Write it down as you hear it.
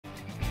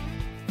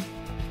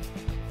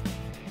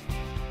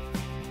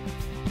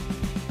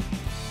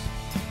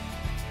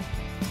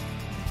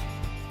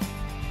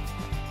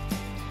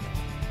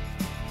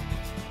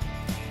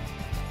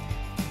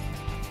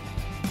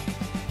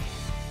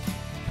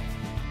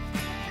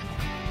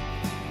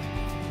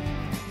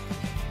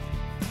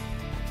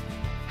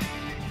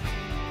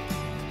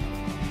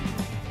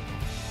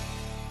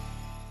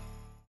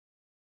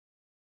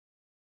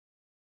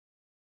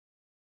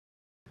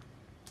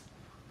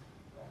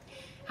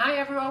Hi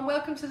everyone,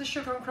 welcome to the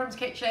Sugar and Crumbs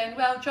kitchen.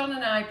 Well, John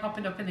and I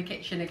popping up in the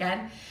kitchen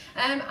again.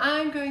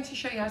 I'm going to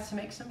show you how to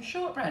make some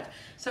shortbread.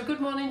 So good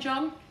morning,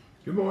 John.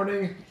 Good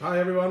morning. Hi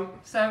everyone.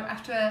 So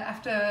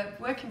after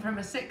working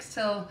from 6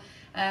 till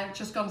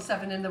just gone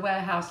 7 in the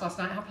warehouse last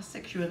night,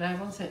 6:30 you were there,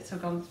 wasn't it? So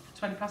gone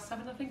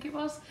 7:20 I think it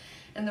was,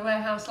 in the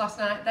warehouse last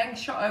night. Then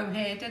shot home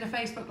here, did a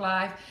Facebook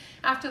Live.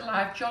 After the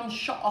live, John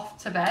shot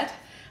off to bed.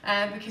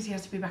 Because he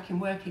has to be back in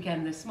work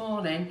again this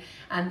morning,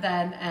 and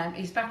then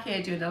he's back here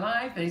doing a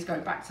live, then he's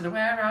going back to the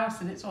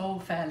warehouse, and it's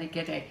all fairly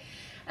giddy.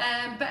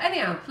 But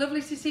anyhow,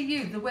 lovely to see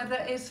you. The weather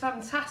is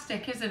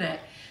fantastic, isn't it?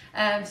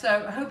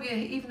 So I hope you,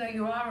 even though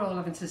you are all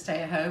having to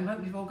stay at home,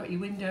 hope you've all got your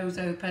windows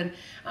open.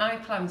 I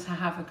plan to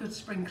have a good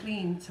spring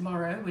clean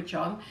tomorrow with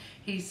John.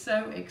 He's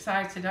so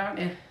excited, aren't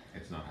you?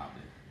 It's not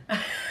happening.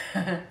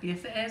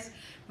 Yes it is.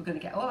 We're going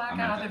to get all our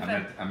garden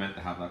furniture. I meant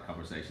to have that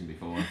conversation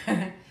before.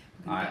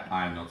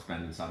 I am not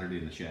spending Saturday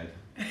in the shed.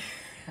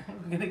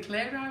 We're going to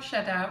clear our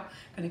shed out,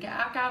 going to get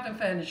our garden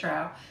furniture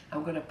out, and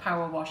we're going to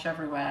power wash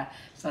everywhere.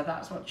 So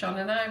that's what John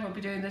and I will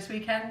be doing this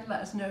weekend. Let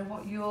us know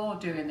what you're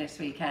doing this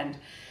weekend.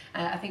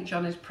 I think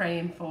John is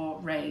praying for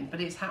rain,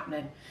 but it's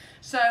happening.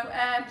 So,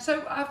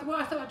 what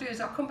I thought I'd do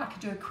is I'll come back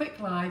and do a quick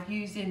live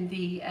using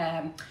the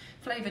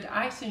flavoured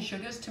icing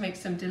sugars to make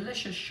some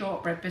delicious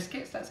shortbread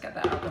biscuits. Let's get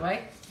that out of the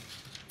way.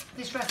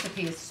 This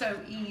recipe is so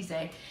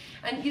easy,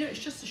 and you know, it's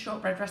just a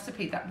shortbread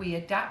recipe that we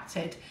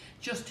adapted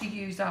just to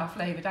use our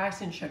flavoured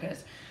icing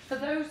sugars. For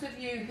those of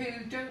you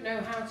who don't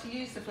know how to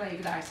use the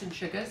flavoured icing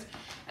sugars,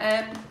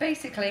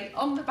 basically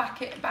on the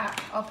back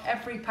of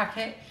every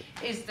packet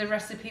is the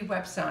recipe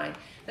website.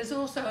 There's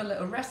also a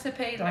little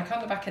recipe, like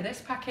on the back of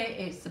this packet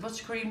it's the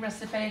buttercream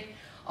recipe,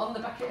 on the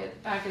back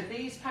of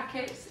these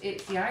packets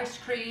it's the ice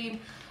cream,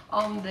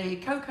 on the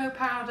cocoa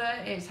powder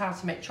it's how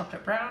to make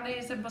chocolate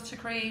brownies and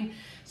buttercream.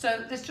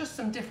 So there's just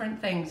some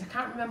different things. I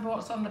can't remember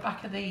what's on the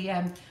back of the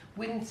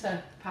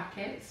winter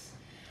packets.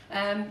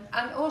 And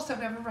also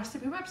we have a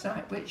recipe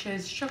website, which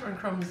is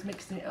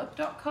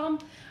sugarandcrumbsmixingitup.com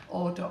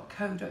or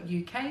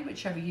 .co.uk,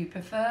 whichever you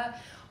prefer,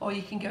 or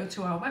you can go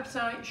to our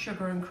website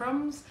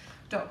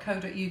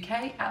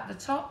sugarandcrumbs.co.uk. At the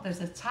top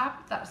there's a tab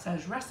that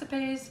says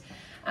recipes,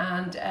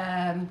 and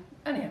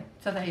anyhow,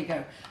 so there you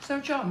go. So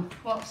John,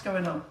 what's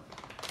going on?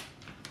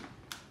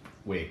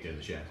 We ain't doing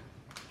the shed.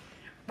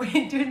 We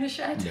ain't doing the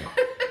shed? No.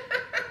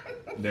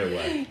 No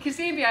way. You can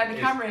see behind the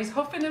camera, he's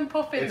huffing and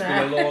puffing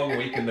there. It's been a long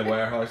week in the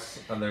warehouse,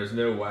 and there's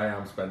no way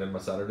I'm spending my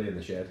Saturday in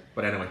the shed.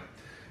 But anyway,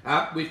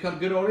 we've got a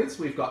good audience.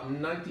 We've got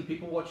 90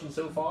 people watching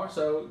so far,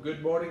 so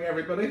good morning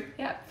everybody.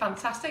 Yeah,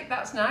 fantastic.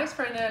 That's nice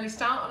for an early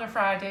start on a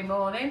Friday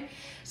morning.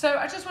 So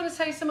I just want to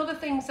say some other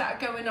things that are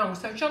going on.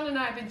 So John and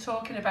I have been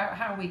talking about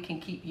how we can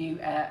keep you,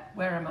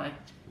 where am I?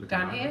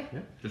 Down here?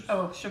 Yeah,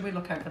 oh, should we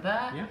look over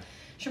there? Yeah.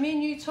 Should me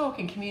and you talk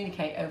and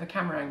communicate over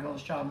camera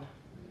angles, John?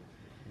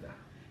 No.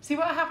 See,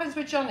 what happens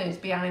with John is,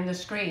 behind the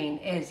screen,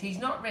 is he's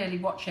not really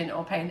watching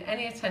or paying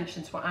any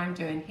attention to what I'm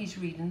doing. He's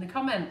reading the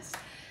comments.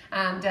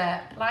 And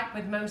like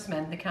with most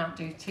men, they can't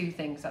do two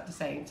things at the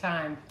same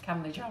time,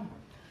 can they, John?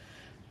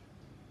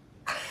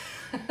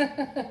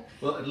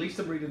 Well, at least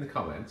I'm reading the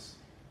comments.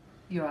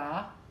 You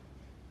are?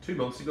 2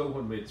 months ago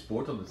when we had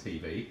sport on the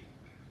TV,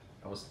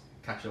 I was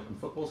catching up on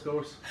football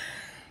scores.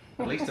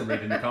 At least I'm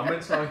reading the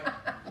comments now.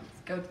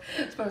 That's good.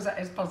 I suppose that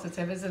is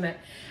positive, isn't it?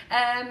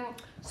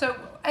 So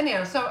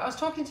anyhow, so I was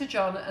talking to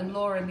John and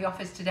Laura in the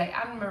office today,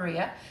 and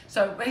Maria.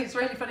 So it's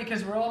really funny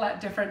because we're all at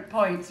different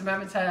points. I'm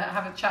having to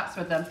have a chat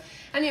with them.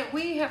 And yet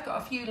we have got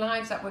a few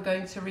lives that we're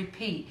going to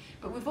repeat,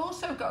 but we've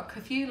also got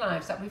a few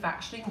lives that we've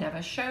actually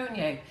never shown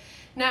you.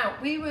 Now,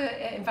 we were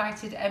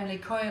invited Emily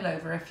Coyle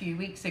over a few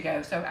weeks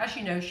ago, so as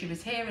you know, she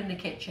was here in the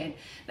kitchen.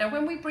 Now,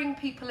 when we bring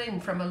people in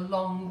from a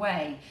long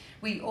way,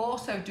 we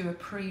also do a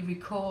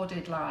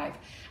pre-recorded live,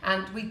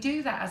 and we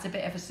do that as a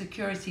bit of a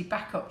security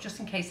backup,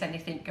 just in case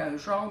anything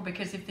goes wrong,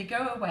 because if they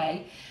go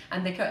away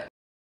and they go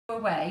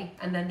away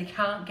and then they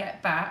can't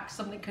get back,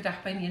 something could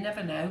happen, you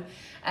never know.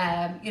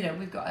 You know,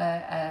 we've got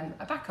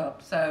a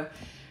backup. So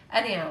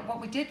anyhow, what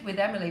we did with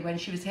Emily when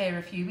she was here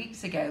a few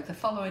weeks ago, the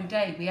following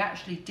day we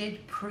actually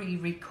did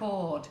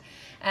pre-record.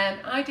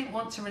 I didn't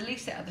want to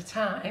release it at the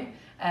time,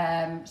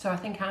 so I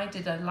think I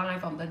did a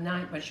live on the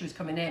night when she was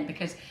coming in,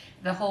 because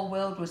the whole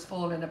world was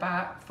falling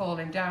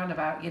down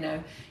about, you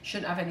know,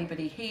 shouldn't have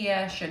anybody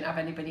here, shouldn't have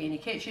anybody in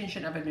your kitchen,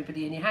 shouldn't have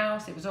anybody in your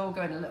house. It was all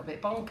going a little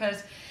bit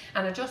bonkers,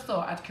 and I just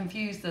thought I'd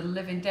confuse the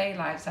living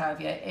daylights out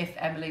of you if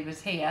Emily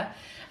was here.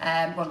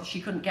 Well,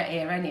 she couldn't get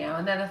here anyhow,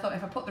 and then I thought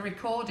if I put the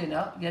recording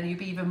up, then you'd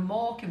be even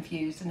more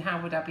confused, and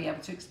how would I be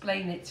able to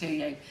explain it to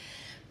you?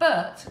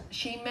 But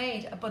she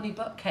made a bunny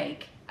butt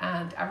cake,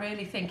 and I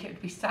really think it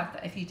would be sad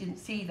that if you didn't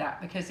see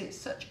that, because it's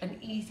such an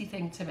easy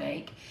thing to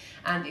make,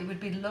 and it would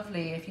be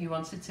lovely if you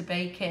wanted to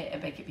bake it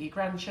and bake it for your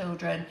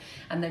grandchildren,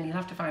 and then you'll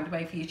have to find a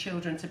way for your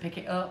children to pick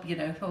it up, you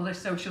know, all this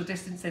social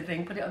distancing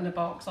thing, put it on the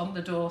box on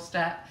the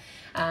doorstep,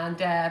 and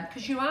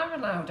because you are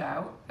allowed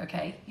out,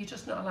 okay, you're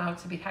just not allowed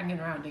to be hanging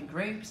around in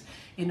groups,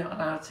 you're not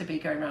allowed to be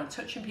going around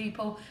touching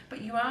people,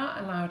 but you are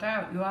allowed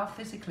out, you are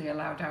physically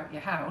allowed out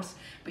your house,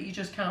 but you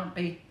just can't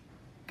be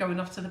going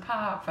off to the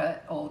park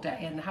for all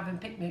day and having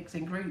picnics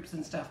in groups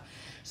and stuff.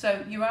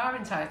 So you are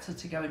entitled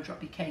to go and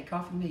drop your cake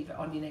off and leave it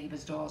on your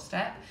neighbour's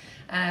doorstep.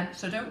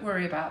 So don't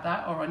worry about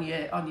that, or on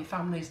your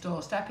family's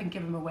doorstep, and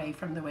give them away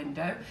from the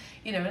window.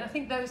 You know, and I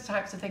think those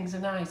types of things are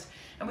nice.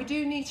 And we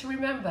do need to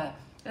remember,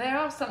 there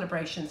are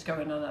celebrations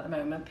going on at the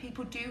moment.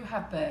 People do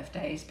have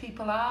birthdays.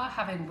 People are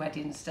having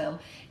weddings still,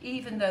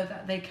 even though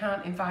that they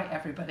can't invite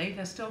everybody.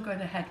 They're still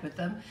going ahead with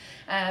them.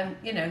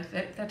 You know,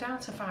 they're down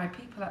to 5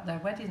 people at their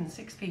wedding,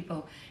 6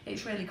 people.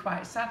 It's really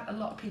quite sad. A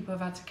lot of people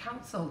have had to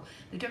cancel.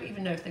 They don't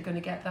even know if they're going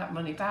to get that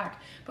money back.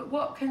 But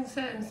what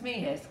concerns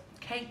me is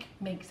cake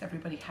makes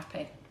everybody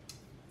happy.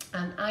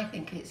 And I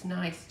think it's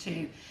nice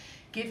to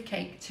give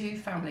cake to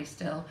family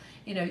still.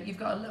 You know, you've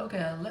got a little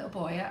girl, little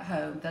boy at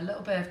home, their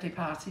little birthday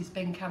party's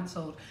been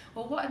cancelled.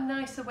 Well, what a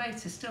nicer way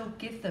to still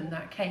give them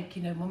that cake.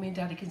 You know, mummy and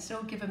daddy can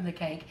still give them the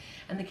cake,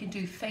 and they can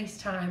do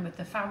FaceTime with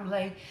the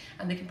family,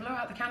 and they can blow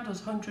out the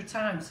candles 100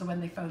 times. So when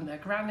they phone their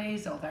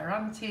grannies or their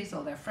aunties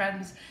or their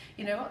friends,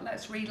 you know,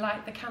 let's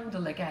relight the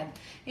candle again.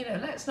 You know,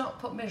 let's not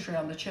put misery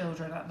on the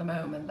children at the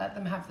moment. Let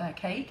them have their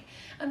cake.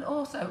 And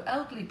also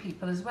elderly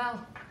people as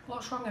well.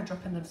 What's wrong with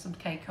dropping them some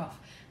cake off?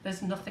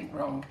 There's nothing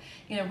wrong.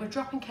 You know, we're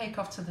dropping cake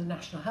off to the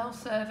National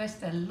Health Service.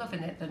 They're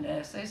loving it, the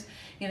nurses.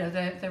 You know,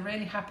 they're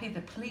really happy.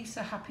 The police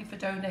are happy for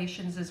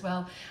donations as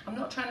well. I'm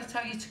not trying to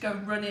tell you to go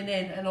running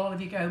in and all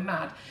of you go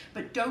mad,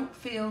 but don't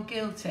feel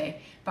guilty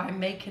by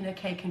making a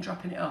cake and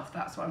dropping it off.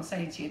 That's what I'm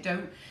saying to you.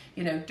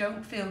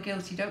 Don't feel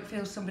guilty. Don't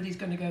feel somebody's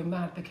going to go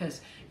mad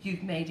because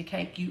you've made a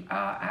cake. You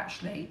are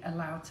actually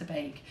allowed to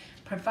bake,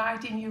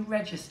 providing you're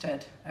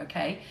registered,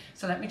 okay?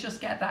 So let me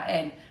just get that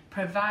in.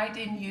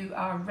 Providing you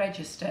are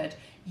registered,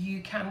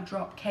 you can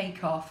drop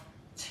cake off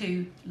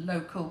to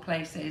local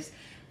places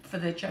for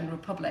the general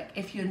public.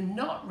 If you're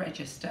not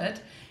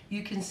registered,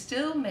 you can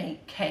still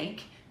make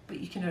cake, but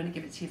you can only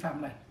give it to your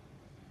family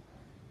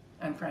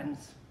and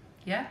friends,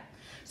 yeah?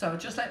 So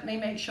just let me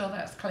make sure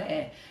that's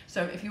clear.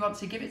 So if you want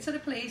to give it to the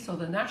police or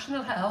the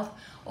National Health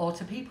or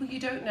to people you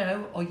don't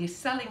know, or you're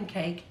selling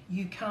cake,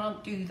 you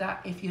can't do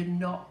that if you're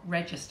not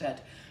registered.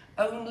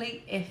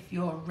 Only if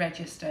you're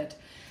registered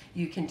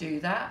you can do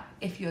that.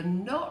 If you're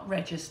not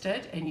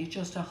registered and you're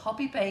just a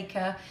hobby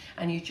baker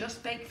and you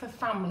just bake for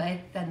family,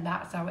 then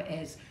that's how it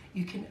is.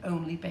 You can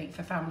only bake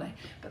for family.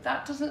 But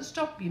that doesn't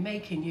stop you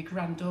making your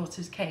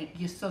granddaughter's cake,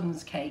 your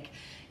son's cake,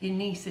 your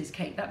niece's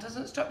cake. That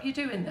doesn't stop you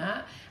doing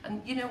that.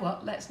 And you know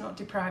what? Let's not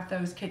deprive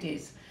those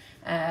kiddies.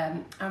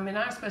 I mean,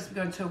 I was supposed to be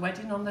going to a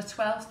wedding on the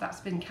 12th. That's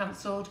been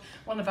cancelled.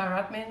 One of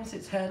our admins,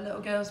 it's her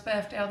little girl's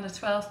birthday on the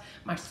 12th.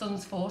 My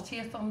son's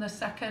 40th on the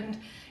 2nd.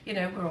 You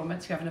know, we're all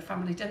meant to be having a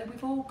family dinner.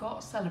 We've all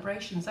got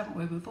celebrations, haven't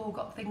we? We've all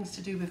got things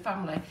to do with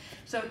family.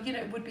 So, you know,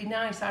 it would be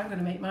nice. I'm going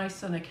to make my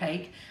son a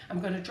cake.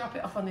 I'm going to drop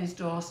it off on his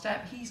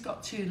doorstep. He's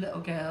got 2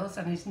 little girls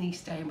and his niece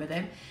staying with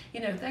him. You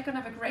know, they're going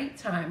to have a great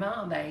time,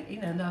 aren't they?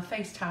 You know, and they'll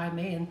FaceTime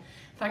me and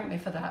thank me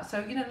for that.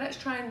 So, you know, let's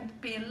try and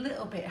be a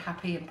little bit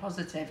happy and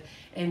positive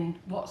in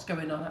what's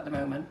going on at the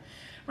moment.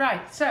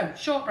 Right, so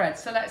shortbread.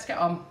 So let's get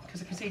on,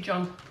 because I can see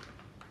John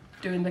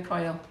doing the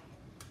coil.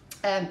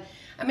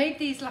 I made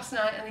these last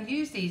night and I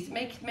used these,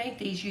 made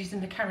these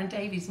using the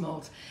Davies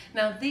moulds.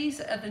 Now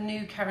these are the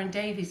new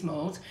Davies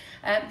moulds.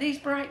 These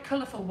bright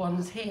colourful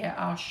ones here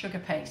are sugar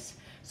paste.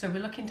 So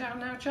we're looking down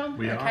now, John?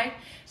 We okay. are.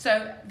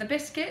 So the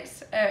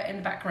biscuits are in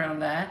the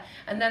background there.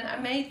 And then I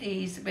made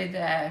these with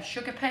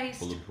sugar paste.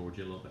 Pull them towards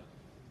you a little bit.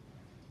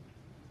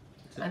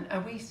 And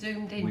are we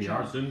zoomed in, We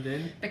John? are zoomed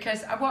in.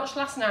 Because I watched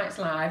last night's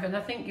live and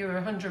I think you were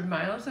 100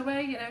 miles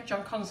away, you know,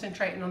 John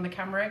concentrating on the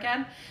camera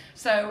again.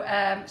 So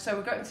so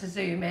we're going to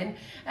zoom in.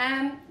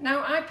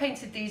 Now I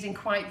painted these in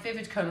quite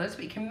vivid colours,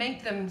 but you can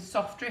make them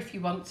softer if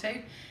you want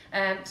to.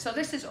 So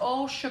this is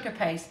all sugar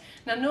paste.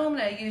 Now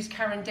normally I use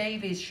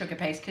Davies sugar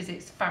paste because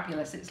it's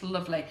fabulous, it's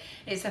lovely.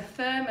 It's a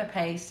firmer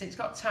paste, it's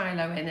got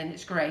Tylo in and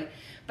it's great.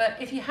 But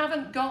if you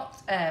haven't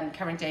got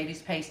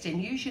Davies paste in,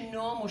 use your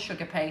normal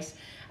sugar paste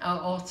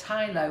or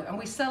Tylo, and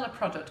we sell a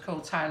product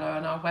called Tylo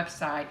on our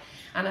website,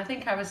 and I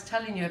think I was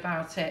telling you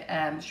about it.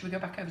 Should we go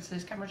back over to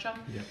this camera, John?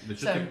 Yeah, there's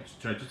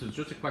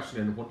just a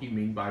question in what do you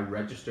mean by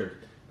registered?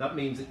 That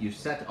means that you've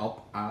set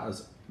up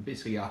as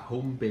basically a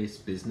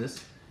home-based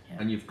business,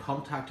 and you've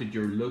contacted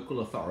your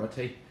local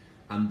authority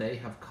and they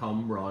have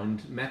come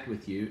round, met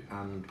with you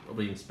and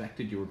probably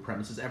inspected your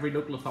premises. Every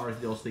local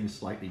authority does things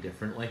slightly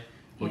differently,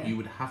 but you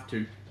would have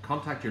to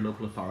contact your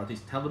local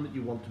authorities, tell them that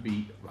you want to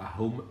be a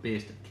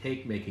home-based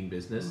cake making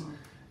business,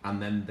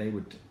 and then they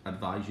would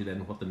advise you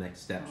then what the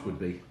next steps would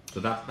be. So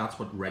that's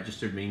what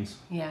registered means.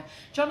 Yeah,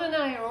 John and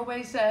I are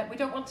always, we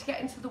don't want to get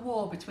into the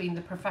war between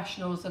the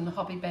professionals and the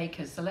hobby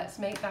bakers, so let's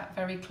make that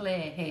very clear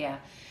here.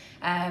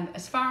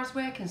 As far as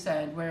we're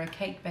concerned, we're a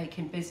cake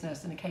baking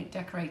business and a cake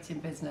decorating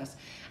business,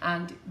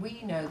 and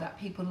we know that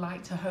people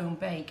like to home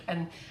bake,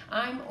 and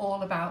I'm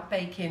all about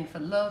baking for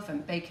love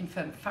and baking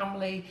for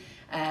family,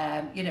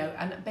 you know,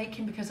 and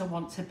baking because I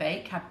want to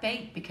bake. I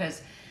bake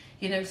because,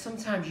 you know,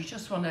 sometimes you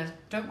just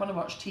don't want to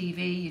watch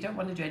TV, you don't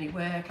want to do any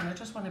work, and I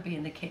just want to be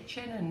in the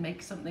kitchen and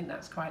make something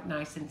that's quite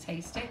nice and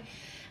tasty.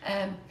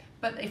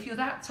 But if you're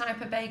that type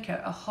of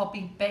baker, a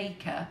hobby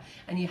baker,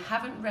 and you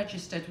haven't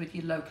registered with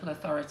your local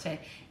authority,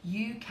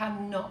 you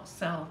cannot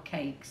sell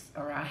cakes,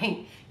 all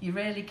right? You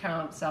really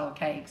can't sell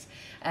cakes.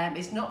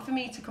 It's not for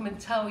me to come and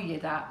tell you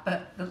that,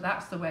 but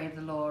that's the way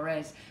the law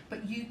is.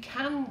 But you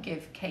can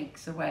give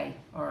cakes away,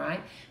 all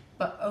right?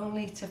 But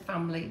only to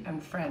family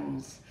and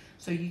friends.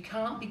 So you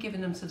can't be giving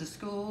them to the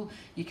school,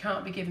 you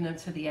can't be giving them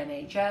to the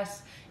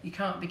NHS, you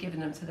can't be giving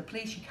them to the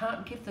police, you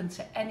can't give them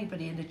to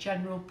anybody in the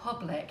general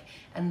public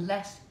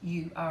unless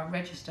you are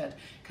registered.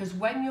 Because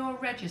when you're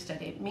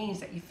registered, it means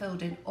that you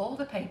filled in all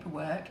the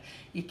paperwork,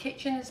 your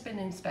kitchen has been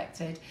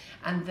inspected,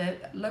 and the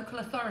local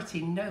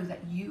authority know that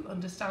you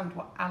understand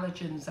what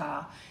allergens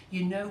are.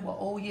 You know what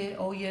all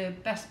your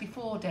best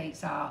before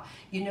dates are.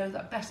 You know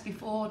that best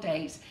before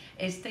dates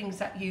is things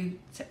that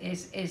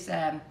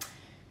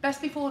best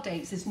before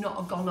dates is not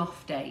a gone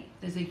off date.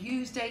 There's a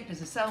use date,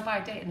 there's a sell by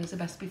date, and there's a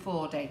best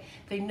before date.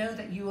 They know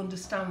that you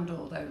understand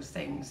all those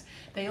things.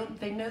 They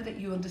know that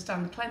you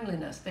understand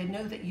cleanliness. They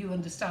know that you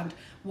understand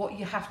what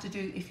you have to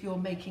do if you're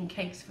making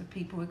cakes for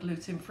people who are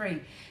gluten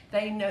free.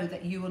 They know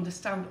that you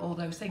understand all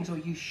those things, or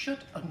you should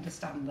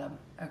understand them,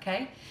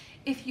 okay?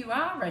 If you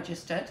are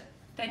registered,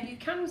 then you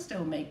can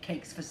still make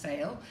cakes for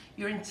sale.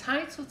 You're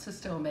entitled to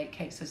still make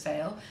cakes for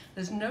sale.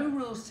 There's no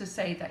rules to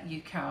say that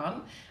you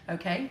can't,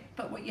 okay?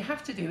 But what you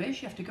have to do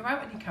is you have to go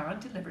out in your car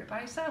and deliver it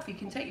by yourself. You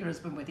can take your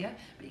husband with you,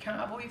 but you can't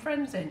have all your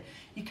friends in.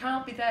 You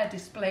can't be there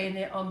displaying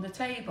it on the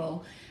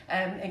table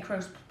in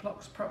close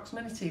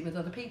proximity with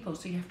other people.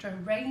 So you have to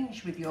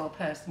arrange with your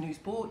person who's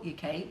bought your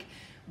cake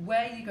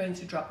where you're going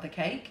to drop the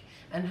cake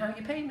and how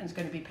your payment's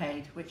going to be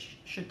paid, which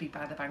should be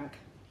by the bank,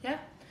 yeah?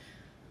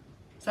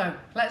 So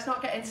let's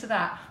not get into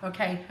that,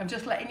 okay? I'm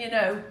just letting you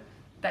know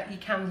that you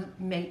can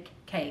make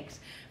cakes.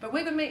 But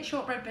we're going to make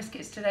shortbread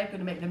biscuits today. We're going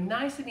to make them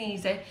nice and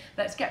easy.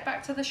 Let's get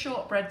back to the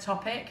shortbread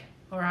topic,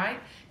 all right?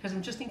 Because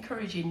I'm just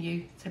encouraging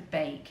you to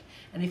bake.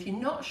 And if you're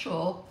not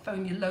sure,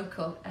 phone your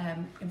local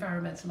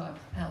environmental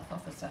health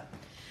officer.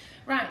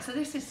 Right, so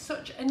this is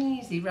such an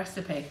easy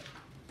recipe.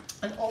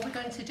 And all we're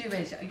going to do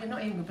is, you're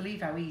not even going to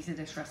believe how easy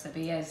this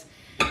recipe is.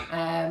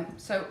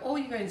 So all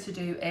you're going to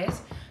do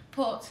is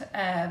put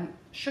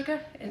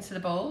sugar into the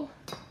bowl.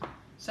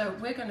 So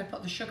we're going to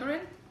put the sugar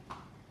in.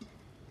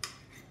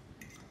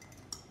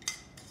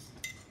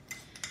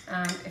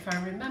 And if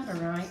I remember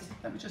right,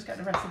 let me just get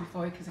the recipe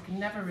for you because I can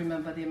never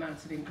remember the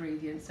amount of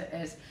ingredients it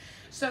is.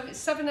 So it's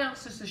 7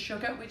 ounces of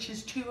sugar, which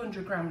is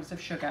 200 grams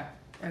of sugar,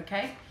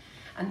 okay?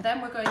 And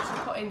then we're going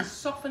to put in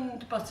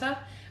softened butter,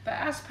 but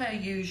as per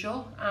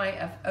usual, I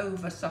have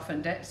over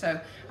softened it.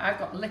 So I've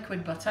got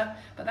liquid butter,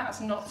 but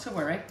that's not to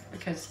worry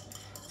because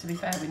to be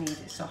fair, we need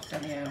it soft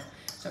anyhow,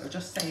 so it'll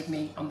just save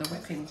me on the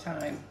whipping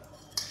time.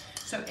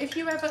 So if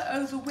you ever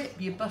over whip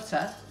your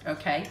butter,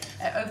 okay,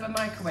 over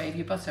microwave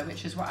your butter,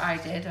 which is what I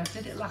did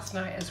it last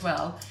night as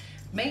well,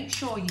 make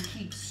sure you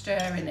keep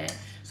stirring it.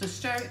 So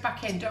stir it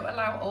back in, don't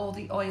allow all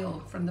the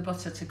oil from the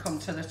butter to come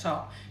to the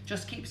top.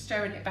 Just keep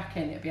stirring it back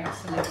in, it'll be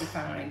absolutely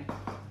fine.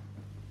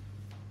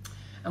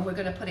 And we're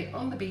going to put it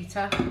on the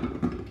beater.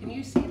 Can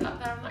you see that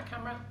there on that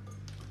camera?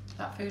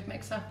 That food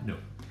mixer? No.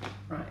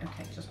 Right,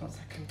 okay, just 1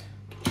 second.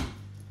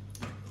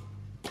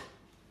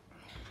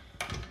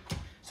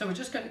 So we're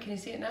just going to, can you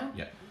see it now?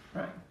 Yeah.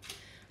 Right.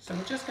 So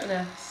we're just going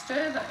to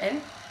stir that in.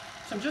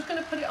 So I'm just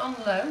going to put it on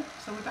low.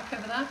 So we're back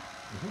over there.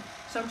 Mm-hmm.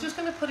 So I'm just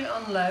going to put it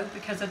on low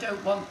because I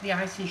don't want the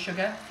icing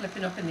sugar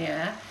flipping up in the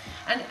air.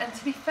 And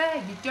to be fair,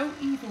 you don't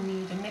even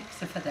need a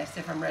mixer for this,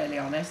 if I'm really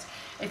honest.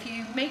 If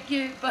you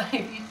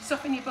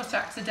soften your butter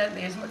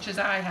accidentally as much as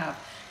I have,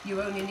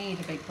 you only need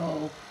a big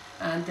bowl.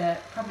 And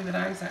probably with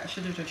hindsight, I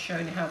should have just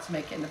shown you how to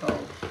make it in the bowl.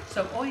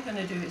 So all you're going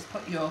to do is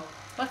put your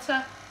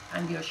butter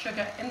and your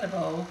sugar in the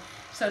bowl.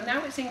 So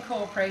now it's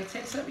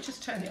incorporated, so let me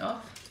just turn it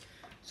off.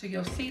 So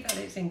you'll see that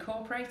it's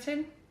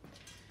incorporating.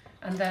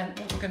 And then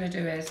what we're going to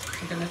do is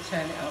we're going to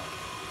turn it off.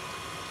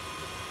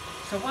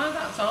 So while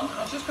that's on,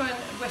 I'll just go and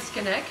whisk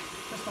an egg.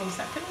 Just 1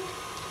 second.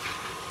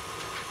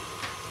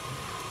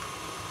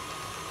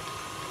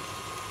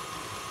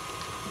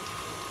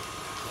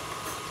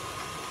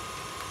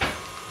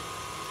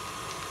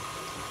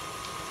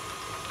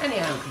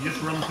 Anyhow. So can you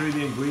just run through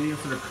the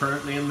ingredients that are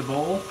currently in the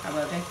bowl? I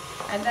will do.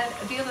 And then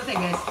the other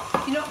thing is,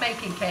 if you're not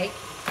making cake,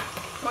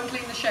 go and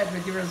clean the shed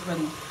with your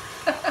husband.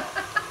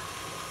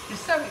 You're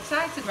so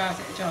excited about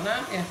it, John,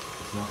 aren't you?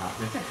 It's not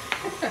happening.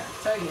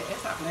 So yeah,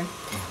 it's happening.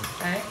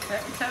 Hey,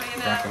 let me tell you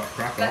now.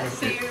 Crack on. Let's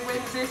see who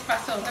wins this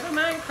battle. Never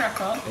mind, crack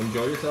on.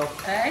 Enjoy yourself.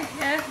 Hey,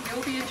 yeah,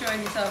 you'll be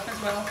enjoying yourself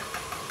as well.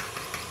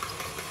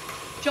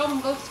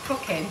 John loves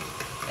cooking.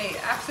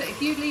 Absolutely.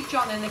 If you leave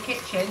John in the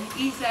kitchen,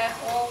 he's there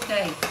all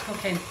day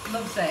cooking.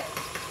 Loves it.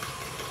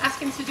 Ask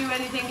him to do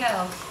anything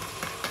else.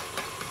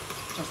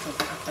 Just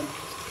doesn't happen.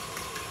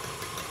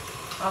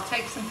 I'll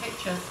take some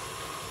pictures.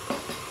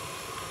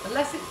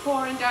 Unless it's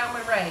pouring down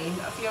with rain,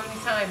 that's the only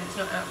time it's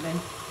not happening.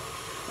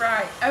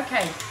 Right,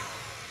 okay.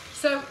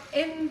 So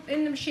in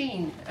the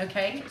machine,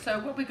 okay, so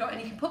what we got,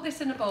 and you can put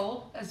this in a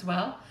bowl as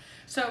well.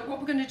 So what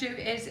we're going to do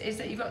is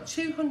that you've got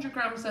 200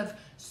 grams of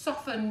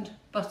softened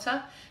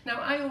butter. Now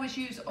I always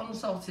use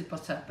unsalted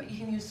butter, but you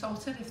can use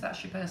salted if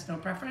that's your personal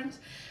preference.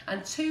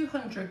 And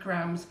 200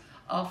 grams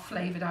of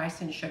flavoured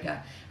icing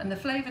sugar. And the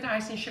flavoured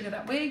icing sugar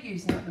that we're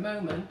using at the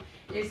moment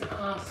is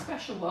our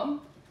special one.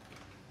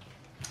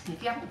 And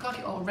if you haven't got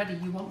it already,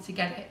 you want to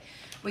get it.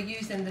 We're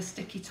using the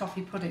sticky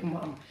toffee pudding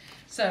one.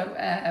 So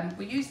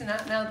we're using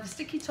that. Now the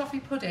sticky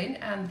toffee pudding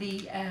and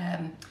the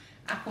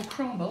apple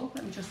crumble,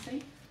 let me just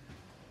see.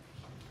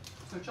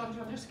 So John, do you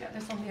want to just get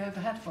this on the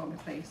overhead for me,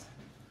 please?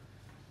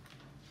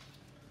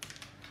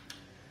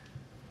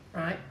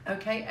 Right,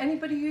 okay,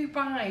 anybody who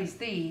buys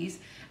these,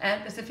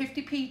 there's a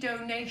 50p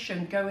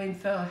donation going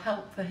for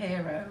Help for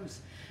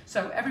Heroes.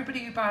 So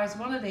everybody who buys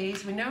one of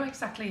these, we know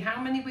exactly how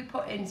many we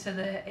put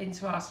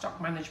into our stock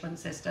management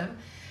system.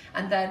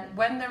 And then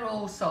when they're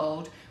all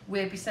sold,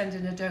 we'll be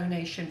sending a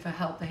donation for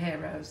Help the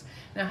Heroes.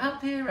 Now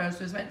Help the Heroes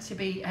was meant to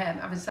be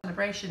having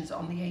celebrations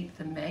on the 8th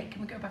of May.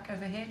 Can we go back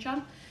over here,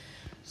 John?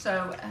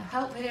 So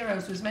Help the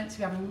Heroes was meant to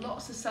be having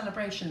lots of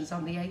celebrations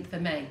on the 8th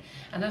of May.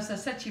 And as I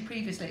said to you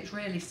previously, it's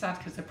really sad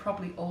because they're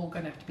probably all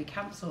going to have to be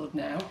cancelled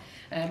now.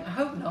 I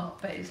hope not,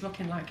 but it's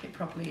looking like it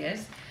probably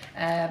is.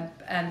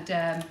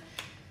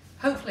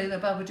 Hopefully they'll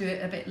be able to do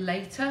it a bit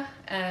later.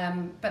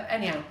 But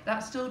anyhow, that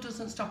still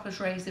doesn't stop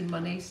us raising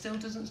money, still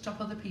doesn't stop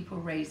other people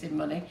raising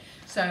money.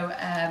 So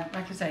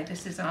like I say,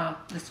 this is our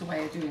little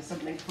way of doing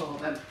something for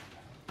them.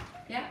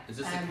 Yeah. Is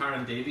this the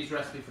Karen Davies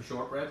recipe for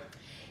shortbread?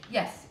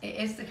 Yes, it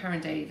is the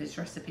Karen Davies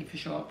recipe for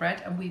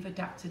shortbread, and we've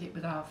adapted it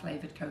with our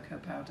flavoured cocoa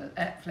powder,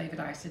 flavoured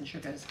icing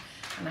sugars,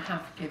 and I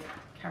have to give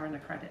Karen a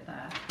credit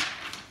there.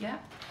 Yeah.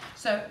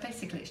 So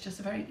basically, it's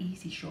just a very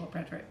easy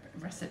shortbread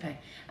recipe,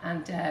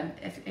 and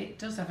if it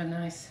does have a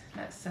nice,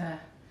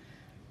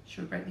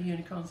 should we break the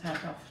unicorn's head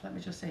off? Let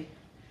me just see.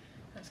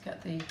 Let's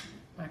get the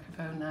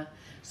microphone there.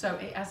 So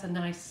it has a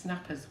nice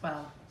snap as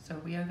well. So are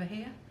we over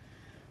here?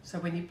 So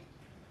when you...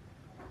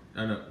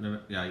 Oh, no,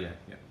 yeah.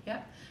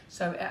 Yeah,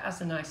 so it has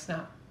a nice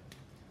snap.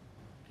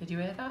 Did you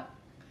hear that?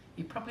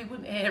 You probably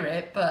wouldn't hear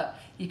it, but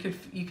you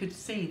could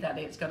see that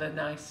it's got a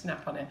nice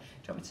snap on it.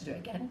 Do you want me to do it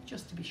again,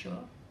 just to be sure?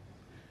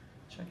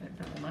 Should I get it in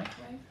front of the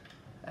microwave?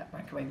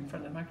 Microwave in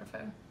front of the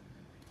microphone.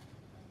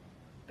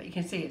 But you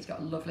can see it's got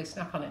a lovely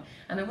snap on it.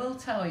 And I will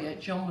tell you,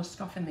 John was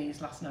scoffing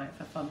these last night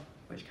for fun.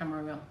 Which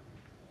camera are we on?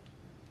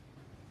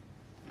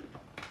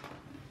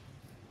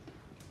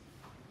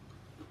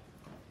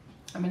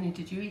 How many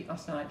did you eat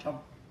last night, John?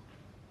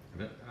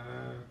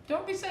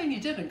 Don't be saying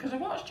you didn't, because I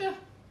watched you.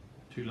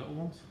 2 little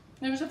ones.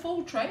 There was a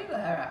full tray there,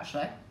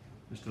 actually.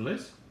 Mr.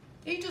 Liz?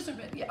 He doesn't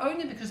really,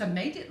 only because I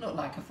made it look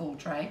like a full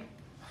tray.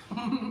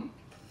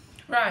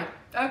 Right,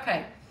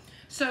 okay.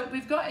 So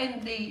we've got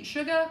in the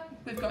sugar,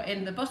 we've got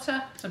in the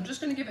butter, so I'm just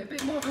going to give it a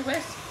bit more of a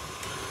whisk.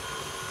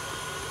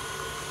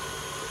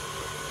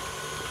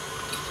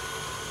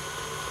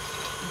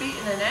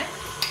 Beaten an egg.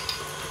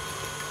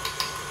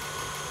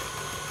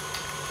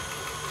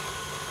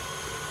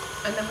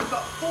 And then we've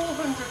got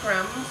 400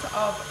 grams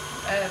of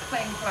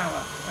plain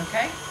flour,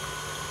 okay?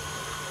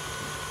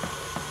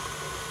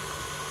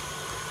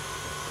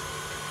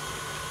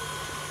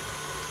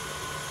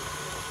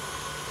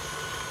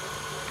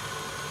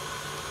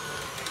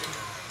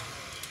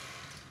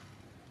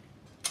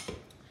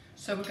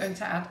 So we're going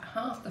to add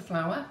half the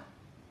flour.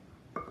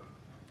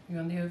 You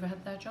on the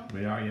overhead there, John?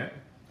 We are, yeah.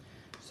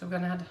 So we're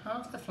going to add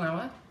half the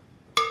flour.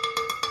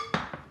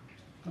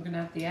 We're going to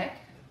add the egg.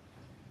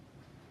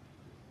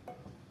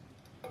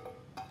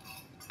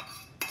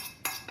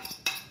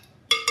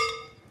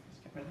 Let's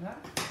get rid of that.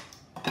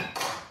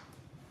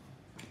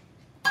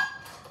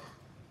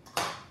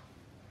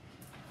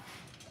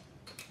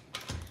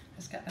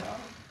 Let's get that on.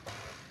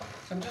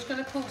 So I'm just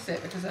going to pulse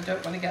it because I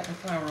don't want to get the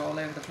flour all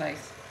over the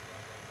place.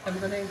 Then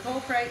we're going to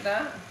incorporate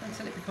that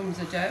until it becomes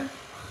a dough.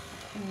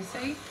 Can you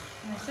see?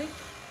 Can you see? It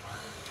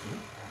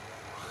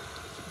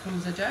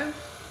becomes a dough.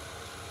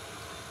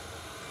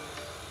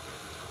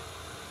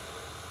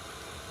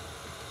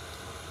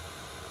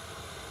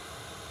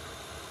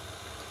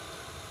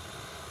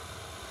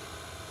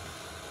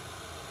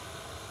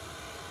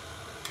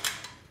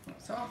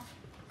 That's off.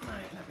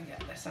 Right, let me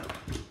get this out.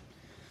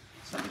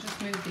 So let me just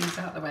move these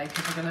out of the way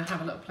because we're going to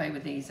have a little play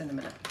with these in a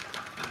minute.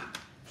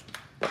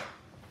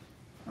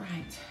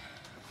 Right.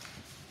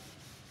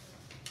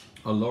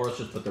 Oh, Laura's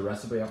just put the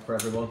recipe up for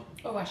everyone.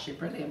 Oh, actually,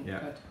 brilliant. Yeah.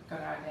 Good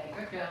idea.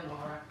 Good girl,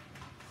 Laura.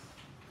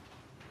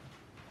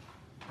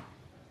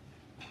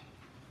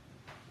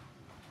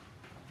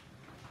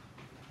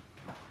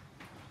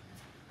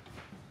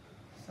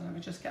 So let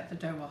me just get the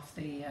dough off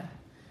the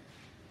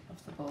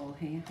ball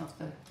here, off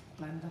the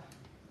blender.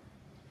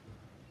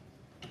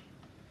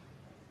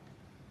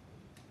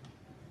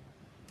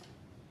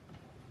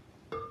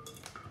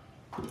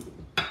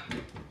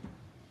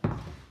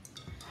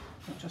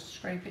 Just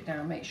scrape it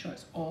down, make sure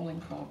it's all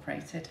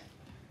incorporated.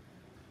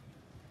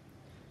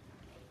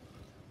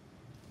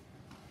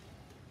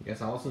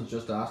 guess Alison's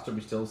just asked, are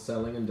we still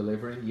selling and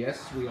delivering?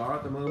 Yes, we are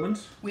at the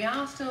moment. We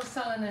are still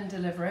selling and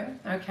delivering,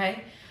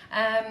 okay.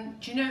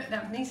 Do you know,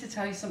 that I need to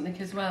tell you something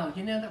as well.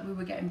 You know that we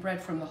were getting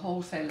bread from the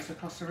wholesalers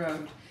across the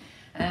road.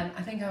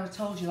 I think I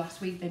told you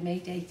last week they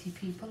made 80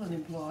 people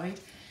unemployed,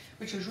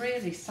 which was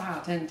really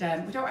sad,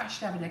 and we don't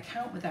actually have an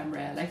account with them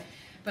really.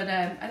 But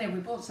anyway, we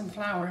bought some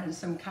flour and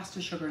some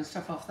castor sugar and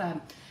stuff off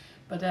them.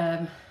 But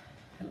it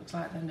looks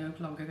like they're no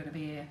longer going to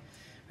be here,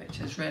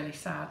 which is really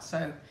sad.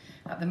 So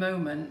at the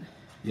moment...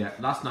 Yeah,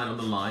 last night on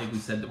the live we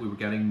said that we were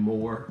getting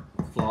more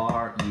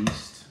flour,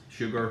 yeast,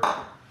 sugar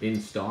in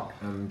stock,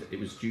 and it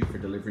was due for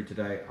delivery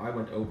today. I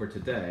went over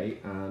today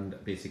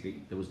and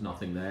basically there was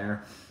nothing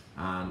there,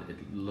 and it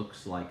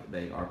looks like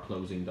they are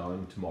closing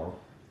down tomorrow.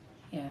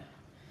 Yeah,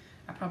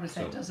 I'd probably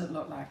say it doesn't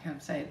look like,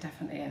 I'd say it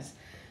definitely is.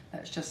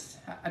 Let's just,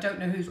 I don't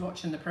know who's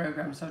watching the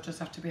programme, so I'll just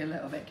have to be a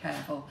little bit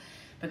careful,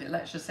 but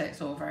let's just say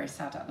it's all very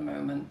sad at the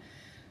moment.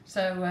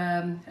 So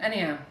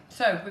anyhow,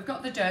 so we've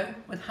got the dough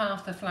with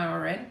half the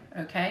flour in,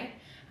 okay,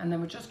 and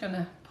then we're just going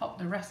to pop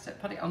the rest,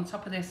 put it on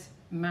top of this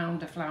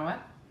mound of flour.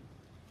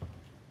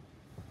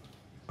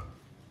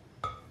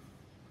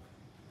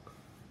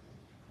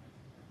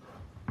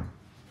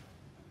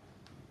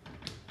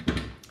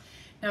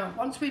 Now,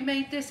 once we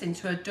made this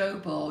into a dough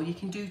ball, you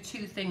can do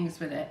two things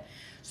with it.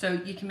 So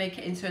you can make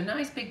it into a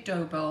nice big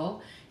dough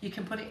ball. You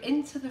can put it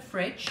into the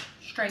fridge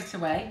straight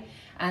away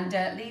and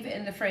leave it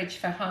in the fridge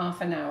for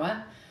half an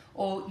hour,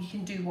 or you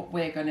can do what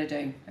we're going to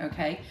do,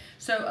 okay?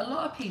 So a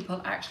lot of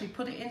people actually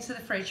put it into the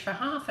fridge for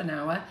half an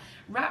hour,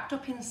 wrapped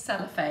up in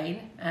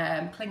cellophane,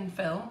 cling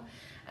film,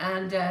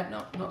 and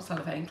not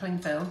cellophane, cling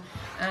film,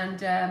 and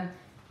then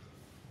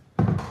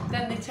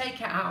they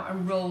take it out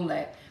and roll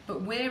it.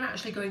 But we're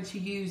actually going to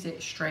use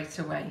it straight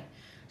away.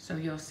 So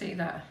you'll see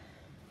that.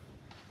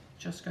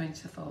 Just going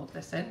to fold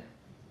this in.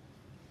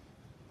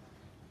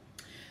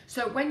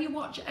 So when you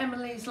watch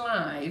Emily's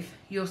live,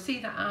 you'll see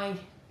that I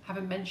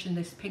haven't mentioned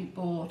this pink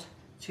board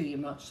to you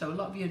much. So a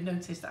lot of you have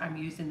noticed that I'm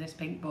using this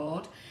pink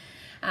board.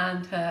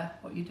 And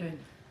what are you doing?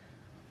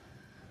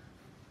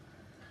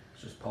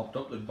 It's just popped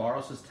up that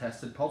Boris has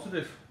tested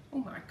positive. Oh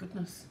my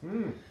goodness.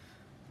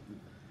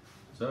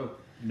 So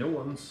no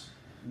one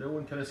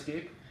can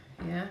escape.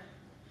 Yeah.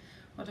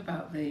 What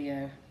about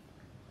the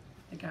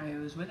guy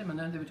who was with him? I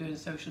know they were doing a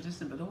social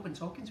distance, but they've all been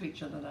talking to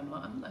each other, them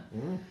lot, haven't they?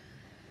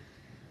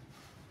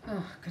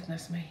 Oh,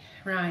 goodness me.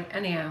 Right,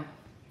 anyhow.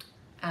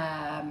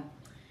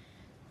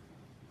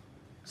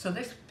 So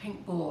this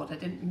pink board, I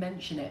didn't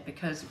mention it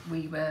because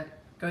we were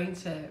going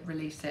to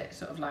release it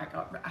sort of like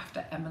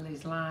after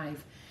Emily's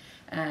live.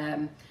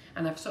 And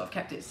I've sort of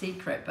kept it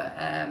secret, but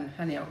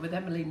anyhow, with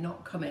Emily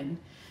not coming,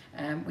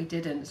 we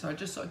didn't, so I'll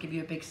just sort of give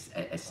you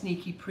a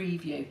sneaky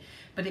preview.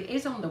 But it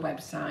is on the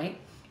website.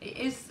 It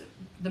is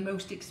the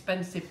most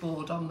expensive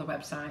board on the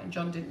website, and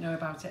John didn't know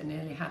about it and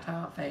nearly had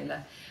heart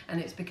failure, and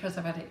it's because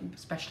I've had it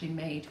specially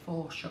made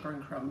for Sugar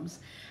and Crumbs.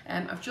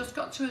 I've just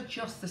got to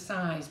adjust the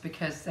size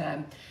because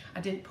I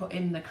didn't put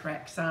in the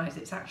correct size.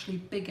 It's actually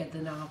bigger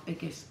than our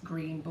biggest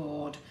green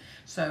board,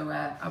 so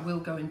I will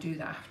go and do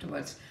that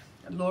afterwards.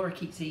 Laura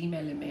keeps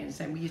emailing me and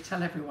saying, will you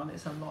tell everyone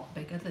it's a lot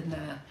bigger than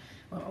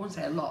well, I won't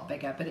say a lot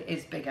bigger, but it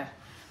is bigger.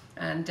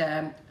 And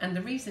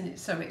the reason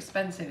it's so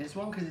expensive is,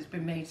 one, because it's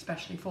been made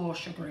specially for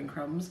Sugar and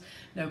Crumbs.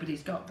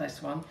 Nobody's got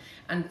this one.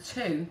 And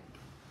two,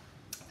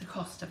 the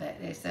cost of it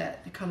is the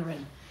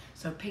colouring.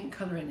 So pink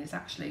colouring is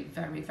actually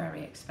very,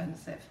 very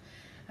expensive.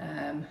 So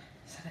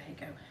there you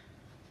go.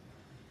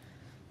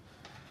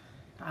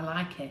 But I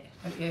like it,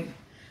 don't you?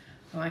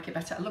 I like it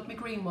better. I love my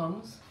green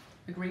ones.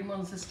 The green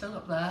ones are still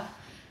up there.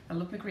 I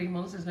love my green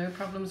ones, there's no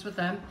problems with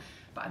them.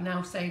 But I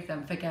now save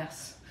them for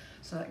guests,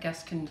 so that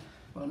guests can,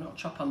 well, not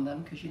chop on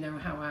them, because you know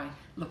how I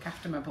look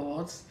after my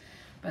boards.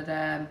 But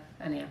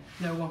anyhow,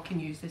 no one can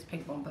use this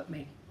pink one but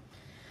me.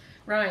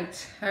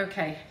 Right,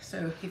 okay,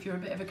 so if you're a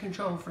bit of a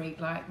control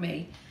freak like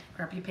me,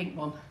 grab your pink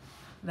one,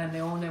 then they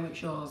all know it's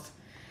yours.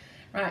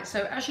 Right,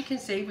 so as you can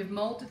see, we've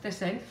moulded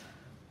this in,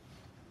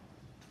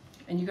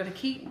 and you've got to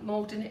keep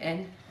moulding it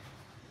in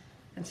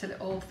until it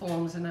all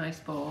forms a nice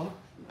ball.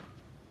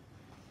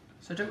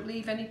 So don't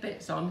leave any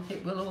bits on,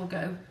 it will all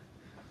go.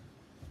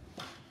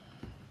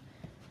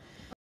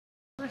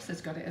 Chris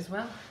has got it as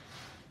well.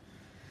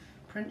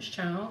 Prince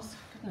Charles,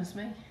 goodness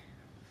me.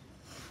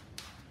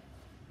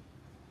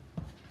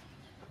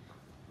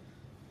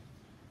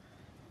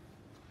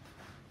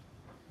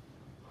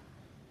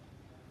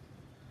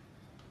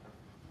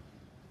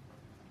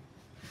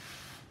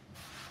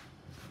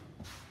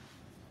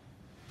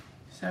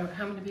 So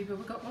how many people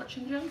have we got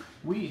watching, John?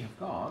 We have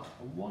got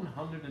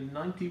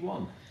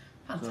 191.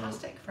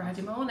 Fantastic, so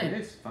Friday morning.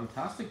 It is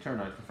fantastic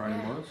turnout for Friday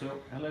morning, so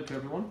hello to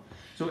everyone.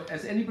 So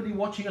is anybody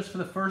watching us for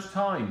the first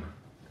time?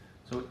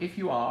 So if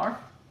you are,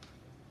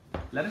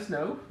 let us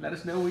know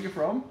where you're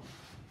from.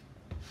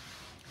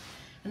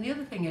 And the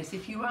other thing is,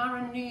 if you are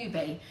a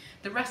newbie,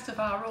 the rest of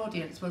our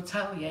audience will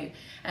tell you.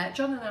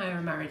 John and I are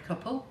a married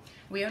couple.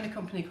 We own a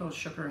company called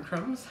Sugar and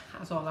Crumbs,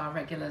 as all our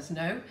regulars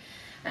know.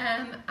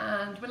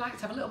 And we like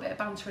to have a little bit of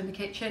banter in the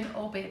kitchen,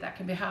 albeit that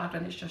can be hard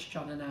when it's just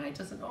John and I.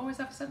 Doesn't always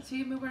have a sense of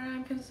humour where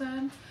I'm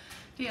concerned.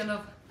 Do you,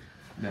 love?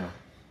 No.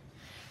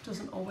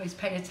 Doesn't always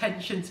pay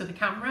attention to the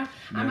camera.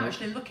 No. I'm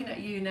actually looking at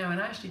you now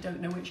and I actually don't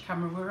know which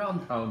camera we're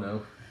on. Oh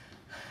no.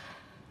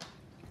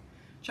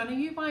 John, are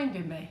you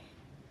winding me?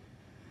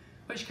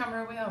 Which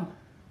camera are we on?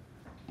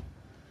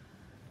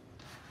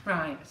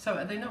 Right, so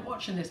are they not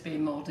watching this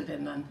being moulded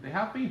in then? They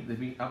have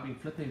been. I've been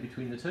flipping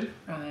between the two.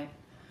 Right.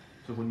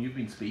 So when you've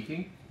been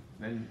speaking,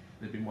 then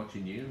they've been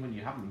watching you, and when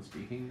you haven't been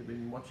speaking, they've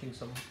been watching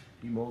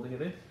you moulding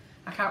it in.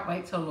 I can't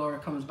wait till Laura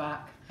comes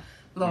back.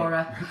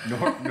 Laura.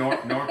 Nor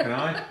can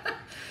I.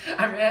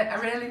 I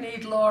really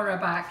need Laura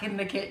back in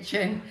the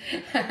kitchen.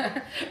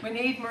 We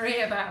need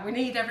Maria back. We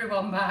need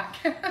everyone back.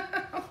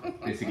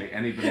 Basically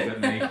anybody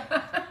but me.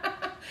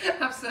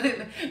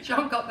 Absolutely.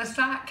 John got the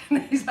sack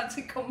and he's had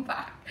to come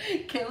back.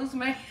 Kills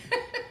me.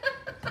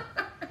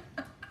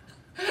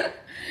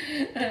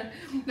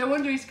 No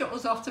wonder he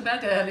scuttles off to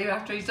bed early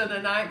after he's done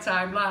a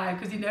nighttime live,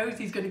 because he knows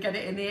he's going to get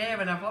it in the air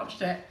when I've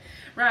watched it.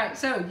 Right,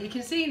 so you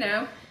can see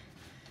now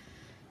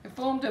we've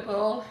formed a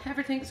ball,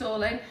 everything's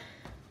all in.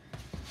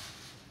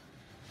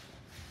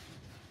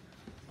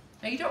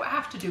 Now you don't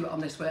have to do it on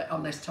this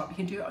top, you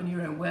can do it on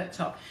your own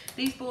worktop.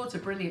 These boards are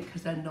brilliant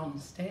because they're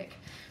non-stick,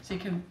 so you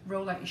can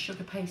roll out your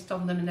sugar paste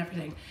on them and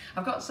everything.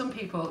 I've got some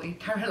people,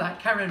 like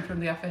Karen from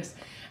the office,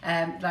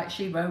 like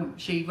she won't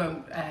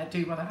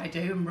do what I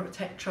do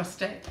and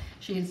trust it.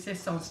 She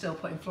insists on still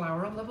putting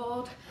flour on the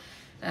board.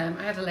 I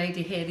had a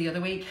lady here the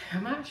other week,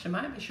 it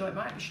might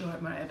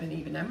have been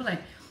even Emily,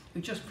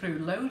 who just threw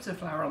loads of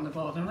flour on the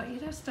board. I'm like, you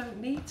just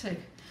don't need to.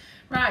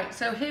 Right,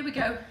 so here we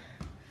go.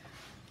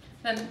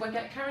 Then we'll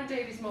get Karen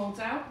Davies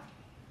moulds out.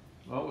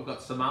 Well, we've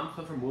got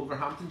Samantha from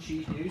Wolverhampton.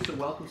 She's new, so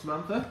welcome,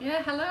 Samantha.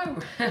 Yeah, hello.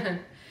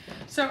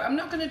 So I'm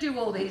not going to do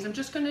all these. I'm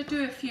just going to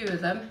do a few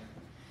of them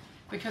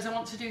because I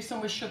want to do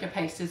some with sugar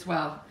paste as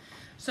well.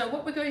 So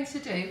what we're going to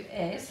do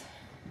is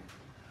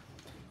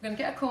we're going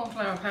to get a corn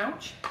flour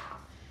pouch.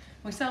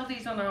 We sell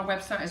these on our